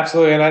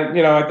 Absolutely. And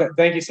I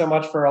thank you so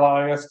much for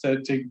allowing us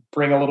to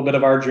bring a little bit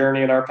of our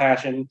journey and our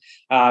passion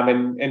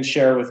and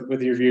share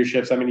with your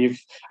viewerships. I mean,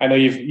 I know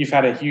you've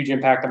had a huge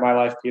impact on my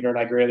life, Peter, and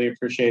I greatly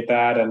appreciate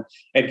that. And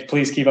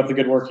please keep up the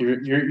good work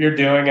you're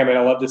doing. I mean,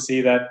 I love to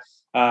see that,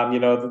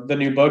 the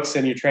new books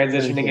and you're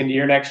transitioning into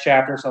your next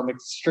chapter. So I'm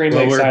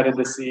extremely excited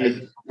to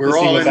see. We're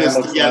all in this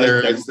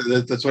together. Like.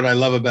 That's what I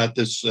love about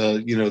this,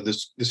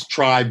 this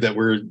tribe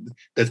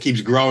that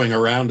keeps growing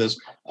around us.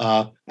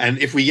 And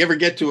if we ever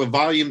get to a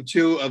volume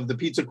 2 of the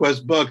Pizza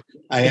Quest book,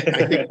 I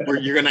think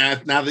you're going to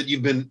have, now that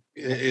you've been,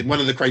 one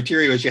of the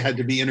criteria was you had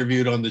to be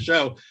interviewed on the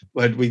show,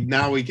 but we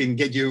can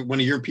get you one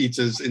of your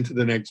pizzas into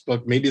the next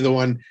book. Maybe the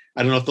one,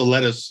 I don't know if they'll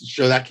let us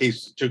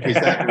showcase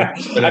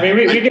that. But I mean,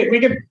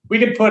 we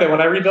could put it,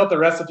 when I rebuilt the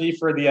recipe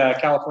for the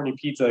California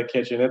Pizza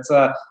Kitchen, it's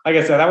like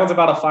I said, that one's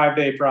about a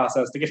 5-day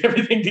process to get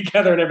everything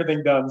together and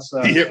everything done.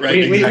 So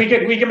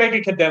we can make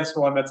a condensed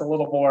one that's a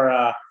little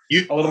more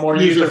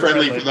user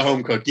friendly for the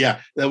home cook. Yeah.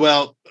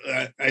 Well,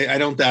 I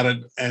don't doubt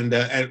it. And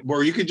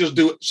or you could just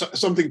do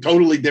something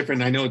totally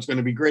different. I know it's going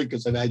to be great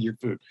because I've had your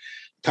food.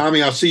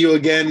 Tommy, I'll see you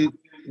again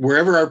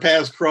wherever our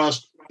paths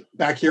cross,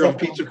 back here on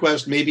Pizza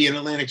Quest, maybe in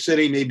Atlantic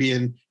City,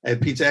 maybe at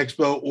Pizza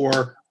Expo,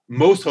 or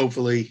most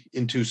hopefully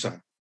in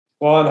Tucson.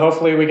 Well, and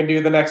hopefully we can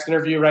do the next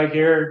interview right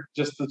here,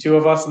 just the two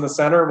of us in the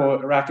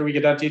center, after we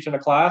get done teaching a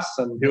class,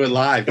 and do it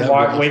live.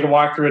 We can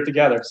walk through it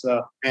together.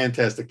 So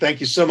fantastic! Thank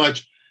you so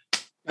much.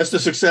 Best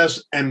of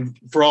success, and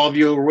for all of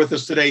you who are with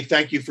us today,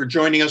 thank you for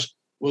joining us.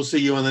 We'll see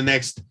you on the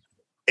next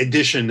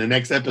edition, the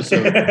next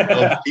episode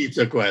of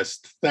Pizza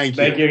Quest. Thank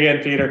you. Thank you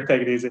again, Peter.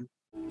 Take it easy.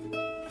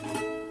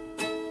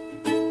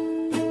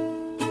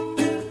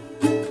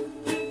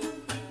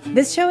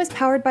 This show is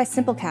powered by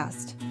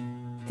Simplecast.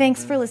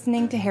 Thanks for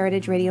listening to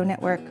Heritage Radio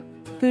Network,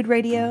 food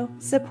radio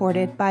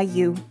supported by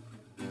you.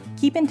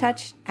 Keep in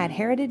touch at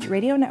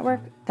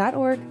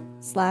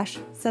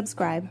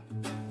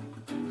heritageradionetwork.org/subscribe.